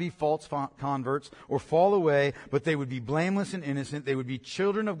found to be false converts or fall away, but they would be blameless and innocent. They would be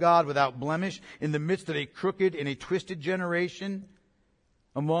children of God without blemish in the midst of a crooked and a twisted generation,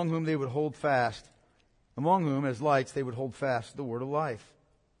 among whom they would hold fast, among whom as lights they would hold fast the word of life.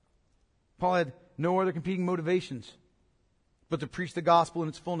 Paul had no other competing motivations but to preach the gospel in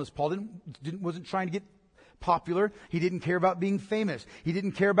its fullness. Paul wasn't trying to get popular. He didn't care about being famous. He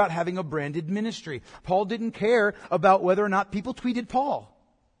didn't care about having a branded ministry. Paul didn't care about whether or not people tweeted Paul.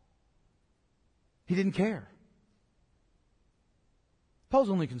 He didn't care. Paul's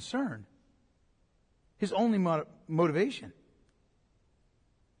only concern, his only motivation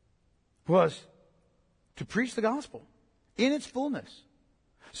was to preach the gospel in its fullness.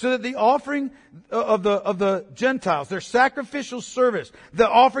 So that the offering of the Gentiles, their sacrificial service, the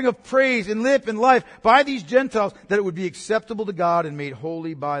offering of praise and lip and life by these Gentiles, that it would be acceptable to God and made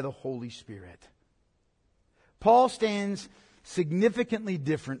holy by the Holy Spirit. Paul stands significantly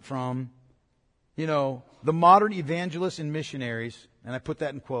different from, the modern evangelists and missionaries, and I put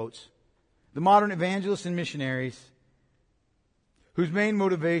that in quotes, the modern evangelists and missionaries whose main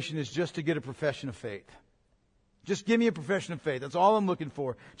motivation is just to get a profession of faith. Just give me a profession of faith. That's all I'm looking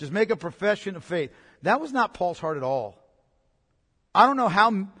for. Just make a profession of faith. That was not Paul's heart at all. I don't know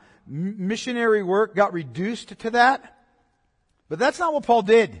how missionary work got reduced to that, but that's not what Paul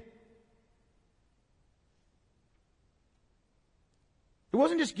did. It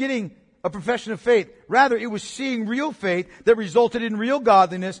wasn't just getting a profession of faith. Rather, it was seeing real faith that resulted in real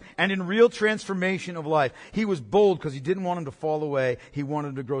godliness and in real transformation of life. He was bold because he didn't want him to fall away. He wanted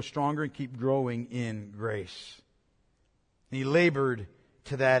him to grow stronger and keep growing in grace. And he labored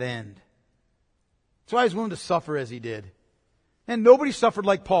to that end. That's why he was willing to suffer as he did. And nobody suffered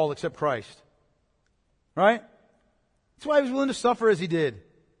like Paul except Christ. Right? That's why he was willing to suffer as he did.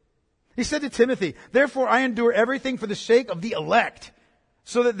 He said to Timothy, "Therefore I endure everything for the sake of the elect,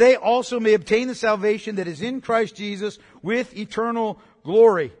 so that they also may obtain the salvation that is in Christ Jesus with eternal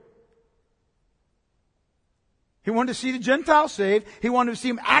glory." He wanted to see the Gentiles saved. He wanted to see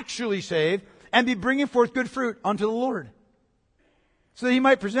them actually saved and be bringing forth good fruit unto the Lord. So that he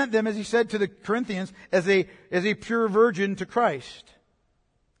might present them, as he said to the Corinthians, as a pure virgin to Christ.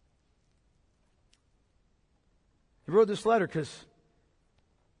 He wrote this letter because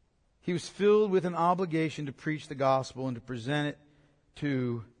he was filled with an obligation to preach the gospel and to present it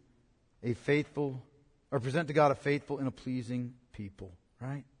to present to God a faithful and a pleasing people.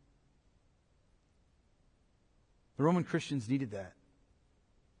 Right? The Roman Christians needed that.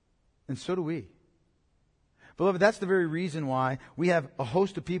 And so do we. Beloved, that's the very reason why we have a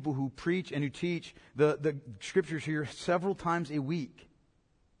host of people who preach and who teach the Scriptures here several times a week.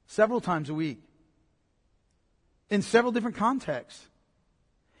 Several times a week. In several different contexts.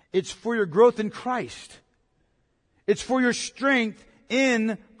 It's for your growth in Christ. It's for your strength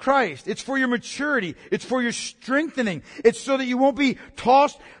in Christ. It's for your maturity. It's for your strengthening. It's so that you won't be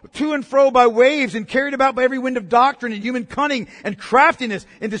tossed to and fro by waves and carried about by every wind of doctrine and human cunning and craftiness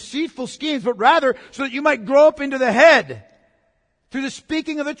and deceitful schemes, but rather so that you might grow up into the head through the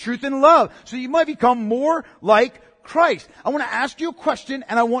speaking of the truth in love, so you might become more like Christ. I want to ask you a question,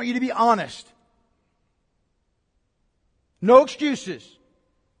 and I want you to be honest. No excuses.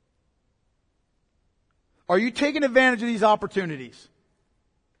 Are you taking advantage of these opportunities?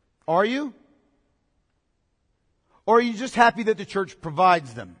 Are you? Or are you just happy that the church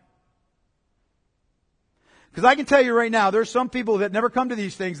provides them? Because I can tell you right now, there are some people that never come to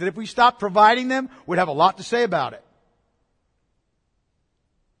these things that if we stopped providing them, would have a lot to say about it.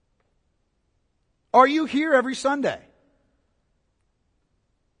 Are you here every Sunday?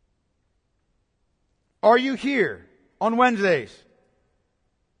 Are you here on Wednesdays?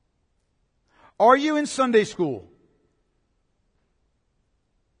 Are you in Sunday school?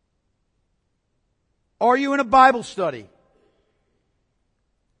 Are you in a Bible study?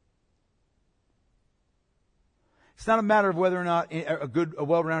 It's not a matter of whether or not a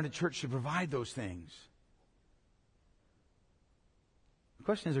well-rounded church should provide those things. The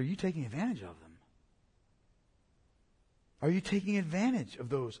question is, are you taking advantage of them? Are you taking advantage of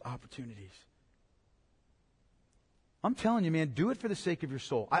those opportunities? I'm telling you, man, do it for the sake of your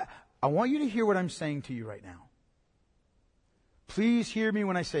soul. I want you to hear what I'm saying to you right now. Please hear me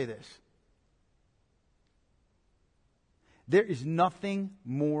when I say this. There is nothing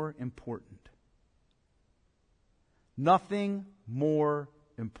more important. Nothing more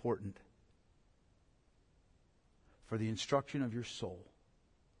important for the instruction of your soul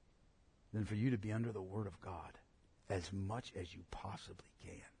than for you to be under the Word of God as much as you possibly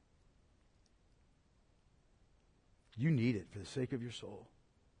can. You need it for the sake of your soul.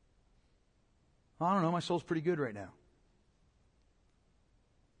 I don't know, my soul's pretty good right now,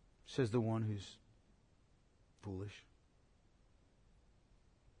 says the one who's foolish.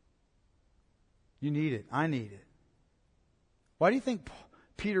 You need it. I need it. Why do you think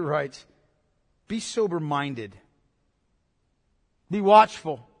Peter writes, be sober-minded. Be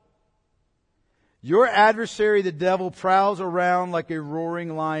watchful. Your adversary, the devil, prowls around like a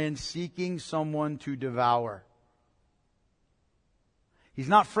roaring lion seeking someone to devour. He's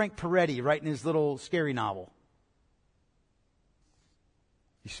not Frank Peretti writing his little scary novel.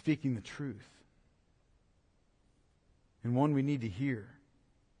 He's speaking the truth. And one we need to hear.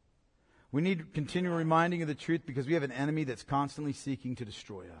 We need continual reminding of the truth because we have an enemy that's constantly seeking to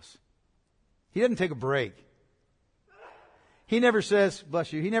destroy us. He doesn't take a break. He never says,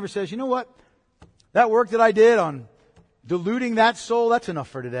 bless you, he never says, you know what? That work that I did on deluding that soul, that's enough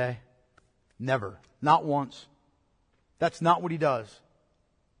for today. Never. Not once. That's not what he does.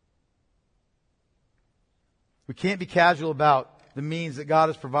 We can't be casual about the means that God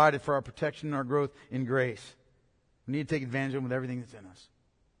has provided for our protection and our growth in grace. We need to take advantage of them with everything that's in us.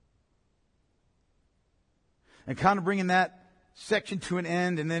 And kind of bringing that section to an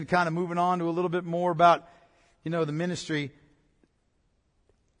end and then kind of moving on to a little bit more about, the ministry.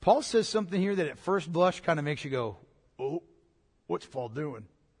 Paul says something here that at first blush kind of makes you go, oh, what's Paul doing?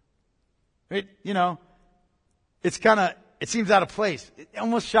 It seems out of place.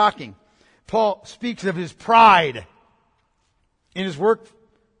 Almost shocking. Paul speaks of his pride in his work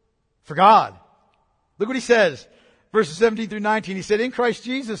for God. Look what he says. Verses 17 through 19. He said, in Christ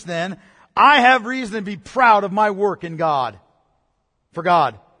Jesus then, I have reason to be proud of my work in God. For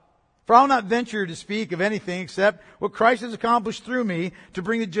God. For I will not venture to speak of anything except what Christ has accomplished through me to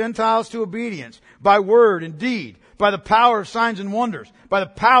bring the Gentiles to obedience, by word and deed, by the power of signs and wonders, by the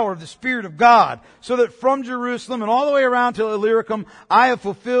power of the Spirit of God, so that from Jerusalem and all the way around to Illyricum, I have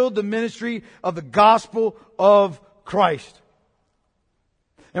fulfilled the ministry of the gospel of Christ.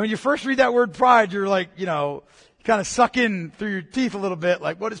 And when you first read that word pride, you're like, you kind of suck in through your teeth a little bit,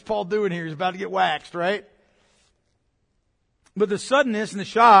 like, what is Paul doing here? He's about to get waxed, right? But the suddenness and the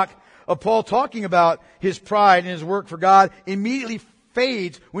shock of Paul talking about his pride and his work for God immediately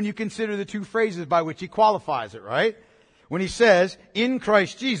fades when you consider the two phrases by which he qualifies it, right? When he says, in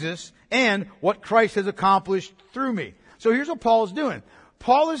Christ Jesus, and what Christ has accomplished through me. So here's what Paul is doing.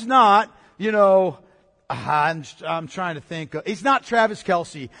 Paul is not, I'm trying to think. He's not Travis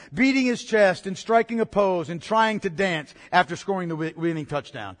Kelce beating his chest and striking a pose and trying to dance after scoring the winning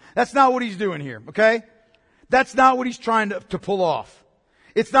touchdown. That's not what he's doing here, okay? That's not what he's trying to pull off.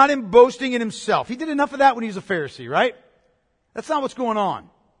 It's not him boasting in himself. He did enough of that when he was a Pharisee, right? That's not what's going on.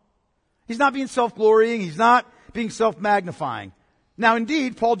 He's not being self-glorying. He's not being self-magnifying. Now,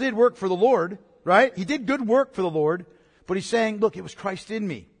 indeed, Paul did work for the Lord, right? He did good work for the Lord. But he's saying, look, it was Christ in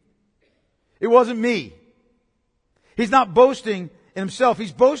me. It wasn't me. He's not boasting in himself.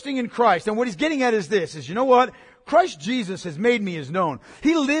 He's boasting in Christ. And what he's getting at is this, is you know what? Christ Jesus has made me his known.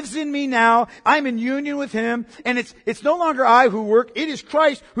 He lives in me now. I'm in union with him. And it's no longer I who work. It is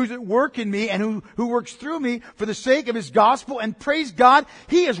Christ who's at work in me and who works through me for the sake of his gospel. And praise God,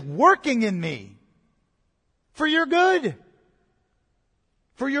 he is working in me. For your good.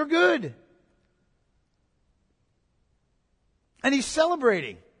 For your good. And he's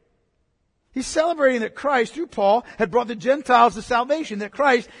celebrating. He's celebrating that Christ, through Paul, had brought the Gentiles to salvation. That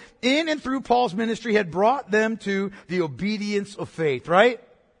Christ, in and through Paul's ministry, had brought them to the obedience of faith, right?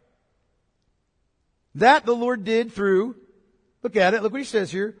 That the Lord did through, look at it, look what he says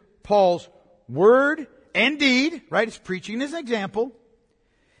here, Paul's word and deed, right? It's preaching as an example.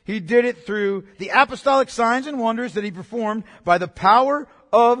 He did it through the apostolic signs and wonders that he performed by the power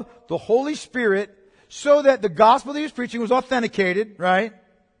of the Holy Spirit, so that the gospel that he was preaching was authenticated, right?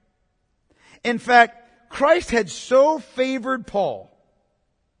 In fact, Christ had so favored Paul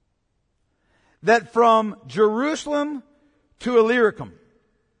that from Jerusalem to Illyricum.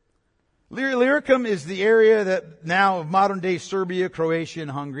 Illyricum is the area that now of modern day Serbia, Croatia, and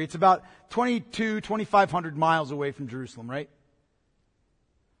Hungary. It's about 2,500 miles away from Jerusalem, right?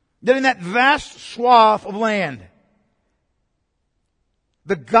 That in that vast swath of land,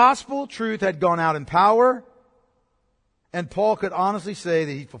 the gospel truth had gone out in power, and Paul could honestly say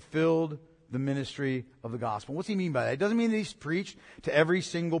that he fulfilled the ministry of the gospel. What's he mean by that? It doesn't mean that he's preached to every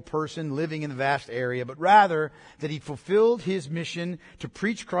single person living in the vast area, but rather that he fulfilled his mission to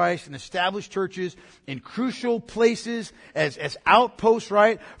preach Christ and establish churches in crucial places as outposts,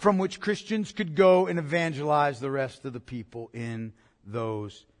 right, from which Christians could go and evangelize the rest of the people in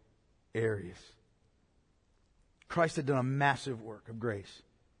those areas. Christ had done a massive work of grace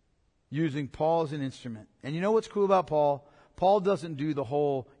using Paul as an instrument. And you know what's cool about Paul? Paul doesn't do the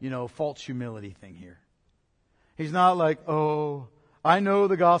whole, false humility thing here. He's not like, oh, I know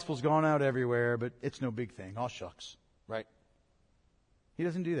the gospel's gone out everywhere, but it's no big thing. All shucks. Right? He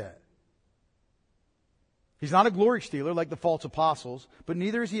doesn't do that. He's not a glory stealer like the false apostles, but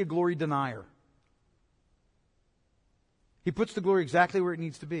neither is he a glory denier. He puts the glory exactly where it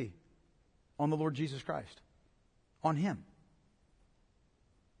needs to be. On the Lord Jesus Christ. On Him.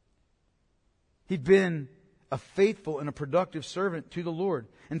 He'd been a faithful and a productive servant to the Lord.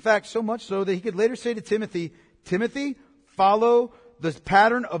 In fact, so much so that he could later say to Timothy, Timothy, follow the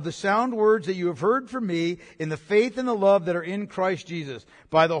pattern of the sound words that you have heard from me in the faith and the love that are in Christ Jesus.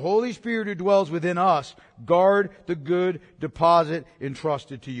 By the Holy Spirit who dwells within us, guard the good deposit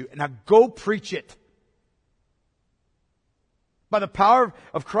entrusted to you. Now go preach it. By the power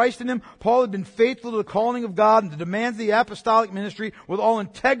of Christ in him, Paul had been faithful to the calling of God and the demands of the apostolic ministry with all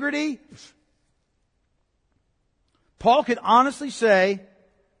integrity. Paul could honestly say,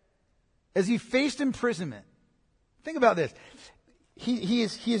 as he faced imprisonment, think about this. He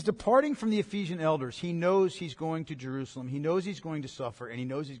is departing from the Ephesian elders. He knows he's going to Jerusalem. He knows he's going to suffer, and he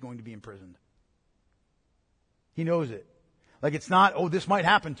knows he's going to be imprisoned. He knows it. Like it's not, oh, this might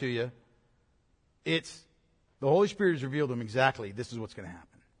happen to you. It's, the Holy Spirit has revealed to him exactly, this is what's going to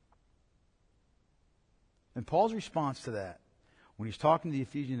happen. And Paul's response to that, when he's talking to the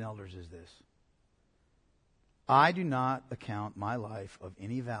Ephesian elders, is this. I do not account my life of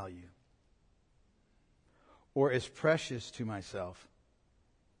any value or as precious to myself,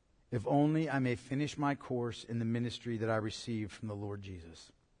 if only I may finish my course in the ministry that I received from the Lord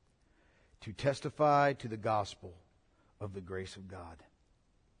Jesus, to testify to the gospel of the grace of God.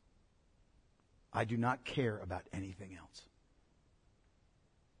 I do not care about anything else.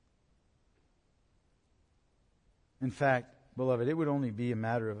 In fact, beloved, it would only be a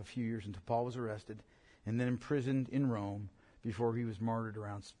matter of a few years until Paul was arrested and then imprisoned in Rome before he was martyred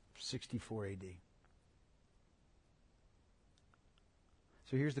around 64 AD.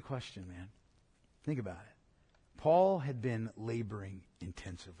 So here's the question, man. Think about it. Paul had been laboring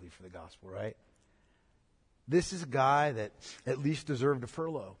intensively for the gospel, right? This is a guy that at least deserved a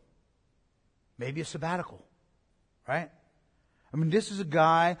furlough. Maybe a sabbatical, right? I mean, this is a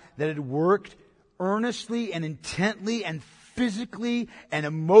guy that had worked earnestly and intently and physically and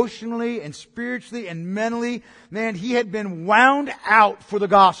emotionally and spiritually and mentally. Man, he had been wound out for the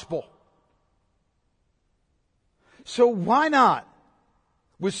gospel. So why not,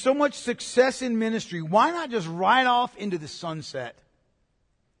 with so much success in ministry, why not just ride off into the sunset?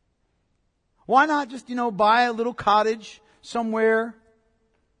 Why not just, buy a little cottage somewhere?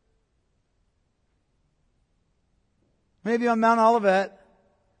 Maybe on Mount Olivet,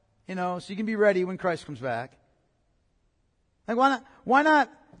 so you can be ready when Christ comes back. Like, why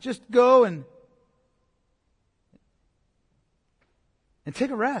not just go and take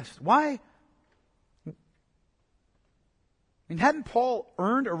a rest? Why? I mean, hadn't Paul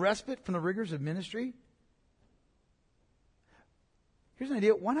earned a respite from the rigors of ministry? Here's an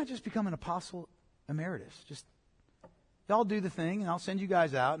idea. Why not just become an apostle emeritus? Just, y'all do the thing, and I'll send you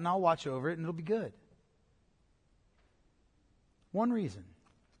guys out, and I'll watch over it, and it'll be good. One reason.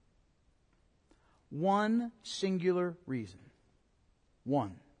 One singular reason.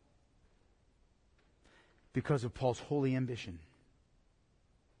 One. Because of Paul's holy ambition.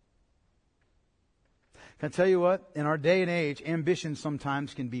 Can I tell you what? In our day and age, ambition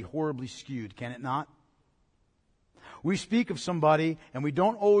sometimes can be horribly skewed, can it not? We speak of somebody, and we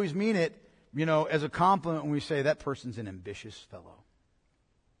don't always mean it, as a compliment when we say that person's an ambitious fellow.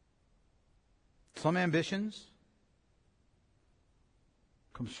 Some ambitions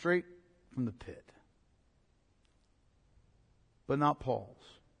come straight from the pit. But not Paul's.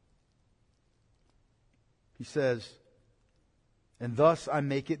 He says, and thus I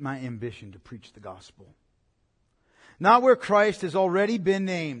make it my ambition to preach the gospel. Not where Christ has already been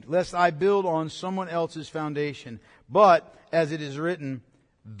named, lest I build on someone else's foundation. But, as it is written,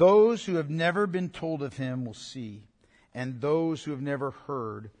 those who have never been told of him will see, and those who have never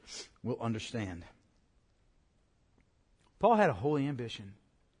heard will understand. Paul had a holy ambition.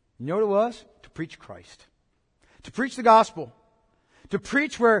 You know what it was? To preach Christ. To preach the gospel. To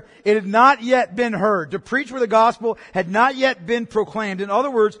preach where it had not yet been heard. To preach where the gospel had not yet been proclaimed. In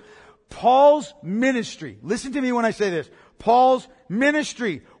other words, Paul's ministry, listen to me when I say this, Paul's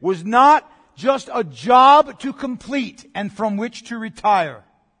ministry was not just a job to complete and from which to retire.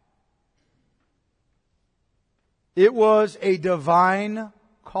 It was a divine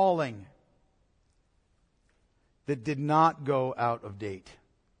calling that did not go out of date.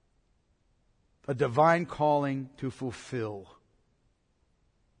 A divine calling to fulfill.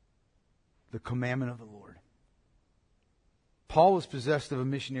 the commandment of the Lord. Paul was possessed of a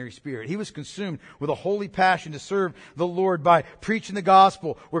missionary spirit. He was consumed with a holy passion to serve the Lord by preaching the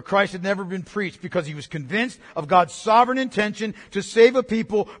gospel where Christ had never been preached, because he was convinced of God's sovereign intention to save a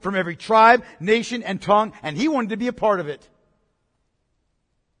people from every tribe, nation, and tongue, and he wanted to be a part of it.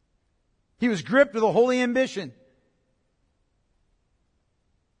 He was gripped with a holy ambition.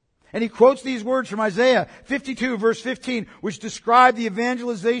 And he quotes these words from Isaiah 52 verse 15, which describe the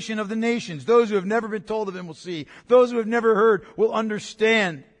evangelization of the nations. Those who have never been told of him will see. Those who have never heard will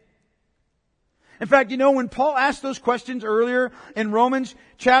understand. In fact, when Paul asked those questions earlier in Romans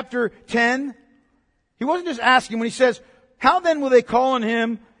chapter 10, he wasn't just asking when he says, how then will they call on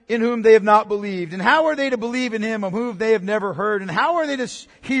him in whom they have not believed? And how are they to believe in him of whom they have never heard? And how are they to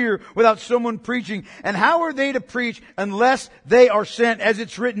hear without someone preaching? And how are they to preach unless they are sent? As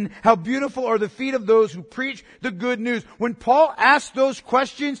it's written, how beautiful are the feet of those who preach the good news. When Paul asked those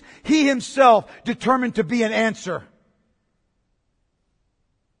questions, he himself determined to be an answer.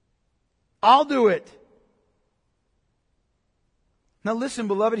 I'll do it. Now listen,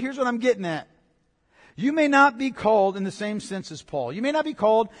 beloved, here's what I'm getting at. You may not be called in the same sense as Paul. You may not be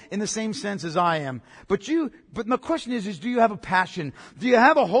called in the same sense as I am. But my question is do you have a passion? Do you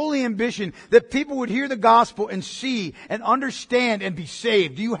have a holy ambition that people would hear the gospel and see and understand and be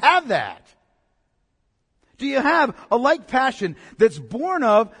saved? Do you have that? Do you have a like passion that's born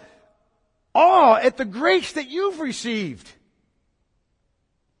of awe at the grace that you've received?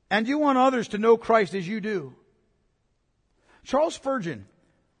 And you want others to know Christ as you do? Charles Spurgeon,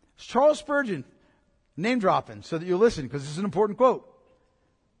 name dropping so that you'll listen, because this is an important quote.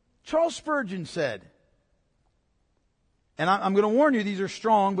 Charles Spurgeon said, and I'm going to warn you, these are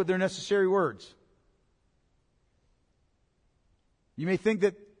strong, but they're necessary words. You may think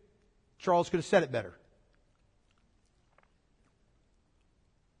that Charles could have said it better.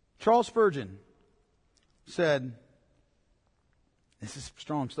 Charles Spurgeon said, this is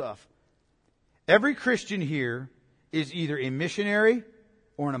strong stuff, every Christian here is either a missionary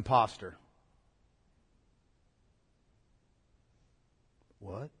or an imposter.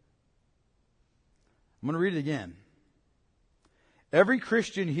 What? I'm going to read it again. Every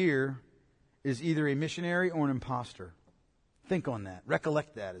Christian here is either a missionary or an imposter. Think on that.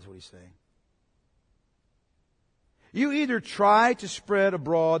 Recollect that is what he's saying. You either try to spread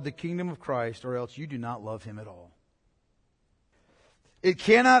abroad the kingdom of Christ, or else you do not love him at all. It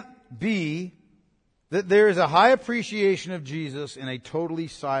cannot be that there is a high appreciation of Jesus and a totally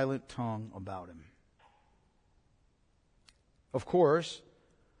silent tongue about him. Of course,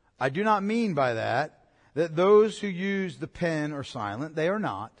 I do not mean by that those who use the pen are silent. They are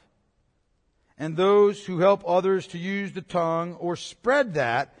not. And those who help others to use the tongue or spread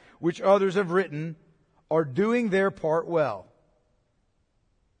that which others have written are doing their part well.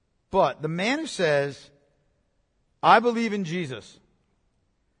 But the man who says, I believe in Jesus,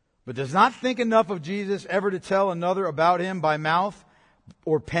 but does not think enough of Jesus ever to tell another about him by mouth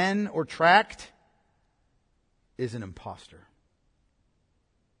or pen or tract, is an imposter.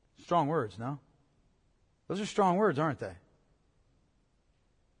 Strong words, no? Those are strong words, aren't they?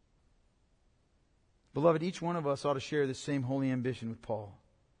 Beloved, each one of us ought to share this same holy ambition with Paul.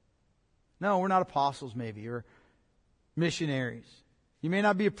 No, we're not apostles maybe, or missionaries. You may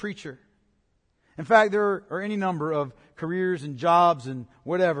not be a preacher. In fact, there are any number of careers and jobs and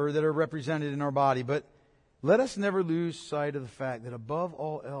whatever that are represented in our body. But let us never lose sight of the fact that above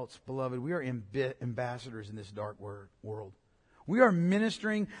all else, beloved, we are ambassadors in this dark world. We are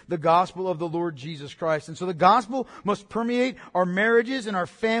ministering the gospel of the Lord Jesus Christ. And so the gospel must permeate our marriages and our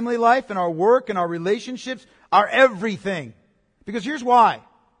family life and our work and our relationships, our everything. Because here's why.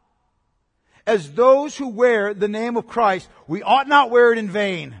 As those who wear the name of Christ, we ought not wear it in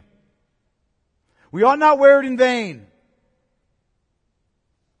vain. We ought not wear it in vain.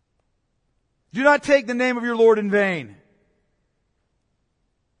 Do not take the name of your Lord in vain.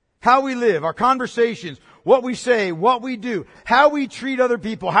 How we live, our conversations, what we say, what we do, how we treat other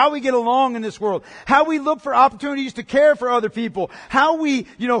people, how we get along in this world, how we look for opportunities to care for other people, how we,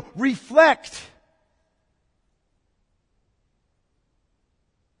 reflect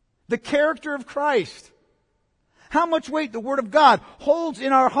the character of Christ. How much weight the Word of God holds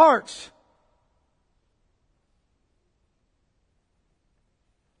in our hearts.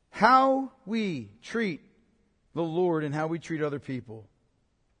 How we treat the Lord and how we treat other people.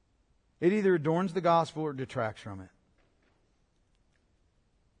 It either adorns the gospel or detracts from it.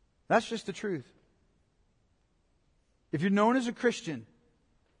 That's just the truth. If you're known as a Christian,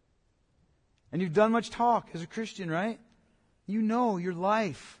 and you've done much talk as a Christian, right? You know your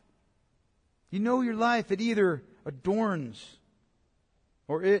life. You know your life. It either adorns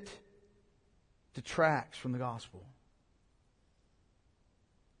or it detracts from the gospel.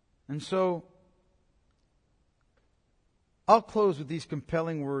 And so, I'll close with these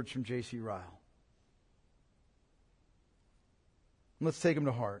compelling words from J.C. Ryle. Let's take them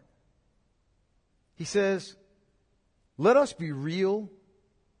to heart. He says, let us be real,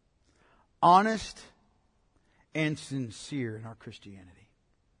 honest, and sincere in our Christianity.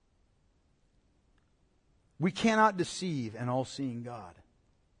 We cannot deceive an all-seeing God.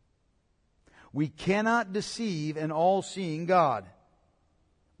 We cannot deceive an all-seeing God.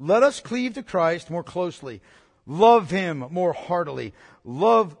 Let us cleave to Christ more closely. Love Him more heartily.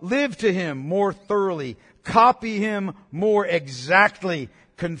 Live to Him more thoroughly. Copy Him more exactly.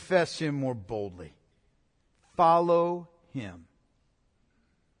 Confess Him more boldly. Follow Him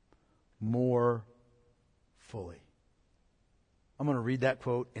more fully. I'm going to read that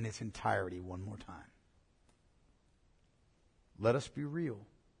quote in its entirety one more time. Let us be real,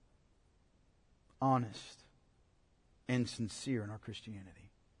 honest, and sincere in our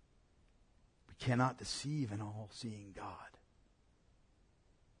Christianity. We cannot deceive an all-seeing God.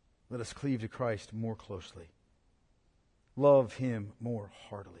 Let us cleave to Christ more closely. Love Him more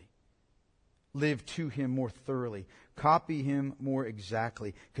heartily. Live to Him more thoroughly. Copy Him more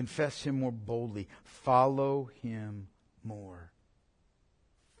exactly. Confess Him more boldly. Follow Him more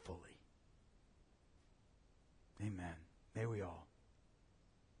fully. Amen. May we all.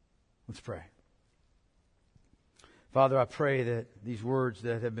 Let's pray. Father, I pray that these words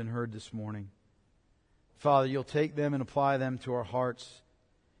that have been heard this morning, Father, You'll take them and apply them to our hearts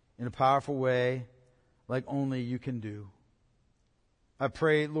in a powerful way like only You can do. I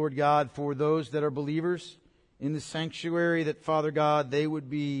pray, Lord God, for those that are believers in the sanctuary, that, Father God, they would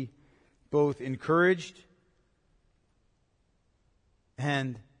be both encouraged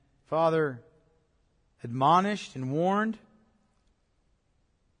and, Father, admonished and warned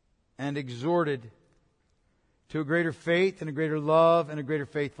and exhorted to a greater faith and a greater love and a greater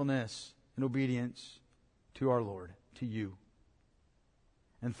faithfulness and obedience to our Lord, to You.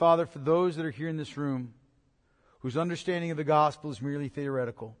 And Father, for those that are here in this room whose understanding of the gospel is merely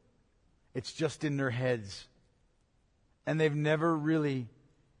theoretical, it's just in their heads, and they've never really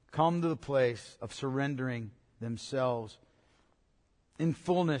come to the place of surrendering themselves in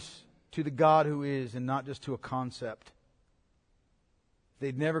fullness to the God who is, and not just to a concept.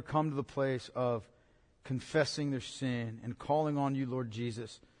 They've never come to the place of confessing their sin and calling on You, Lord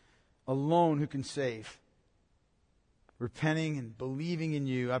Jesus, alone who can save. Repenting and believing in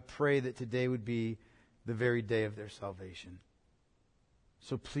You, I pray that today would be the very day of their salvation.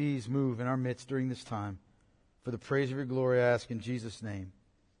 So please move in our midst during this time. For the praise of Your glory, I ask in Jesus' name.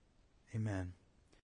 Amen.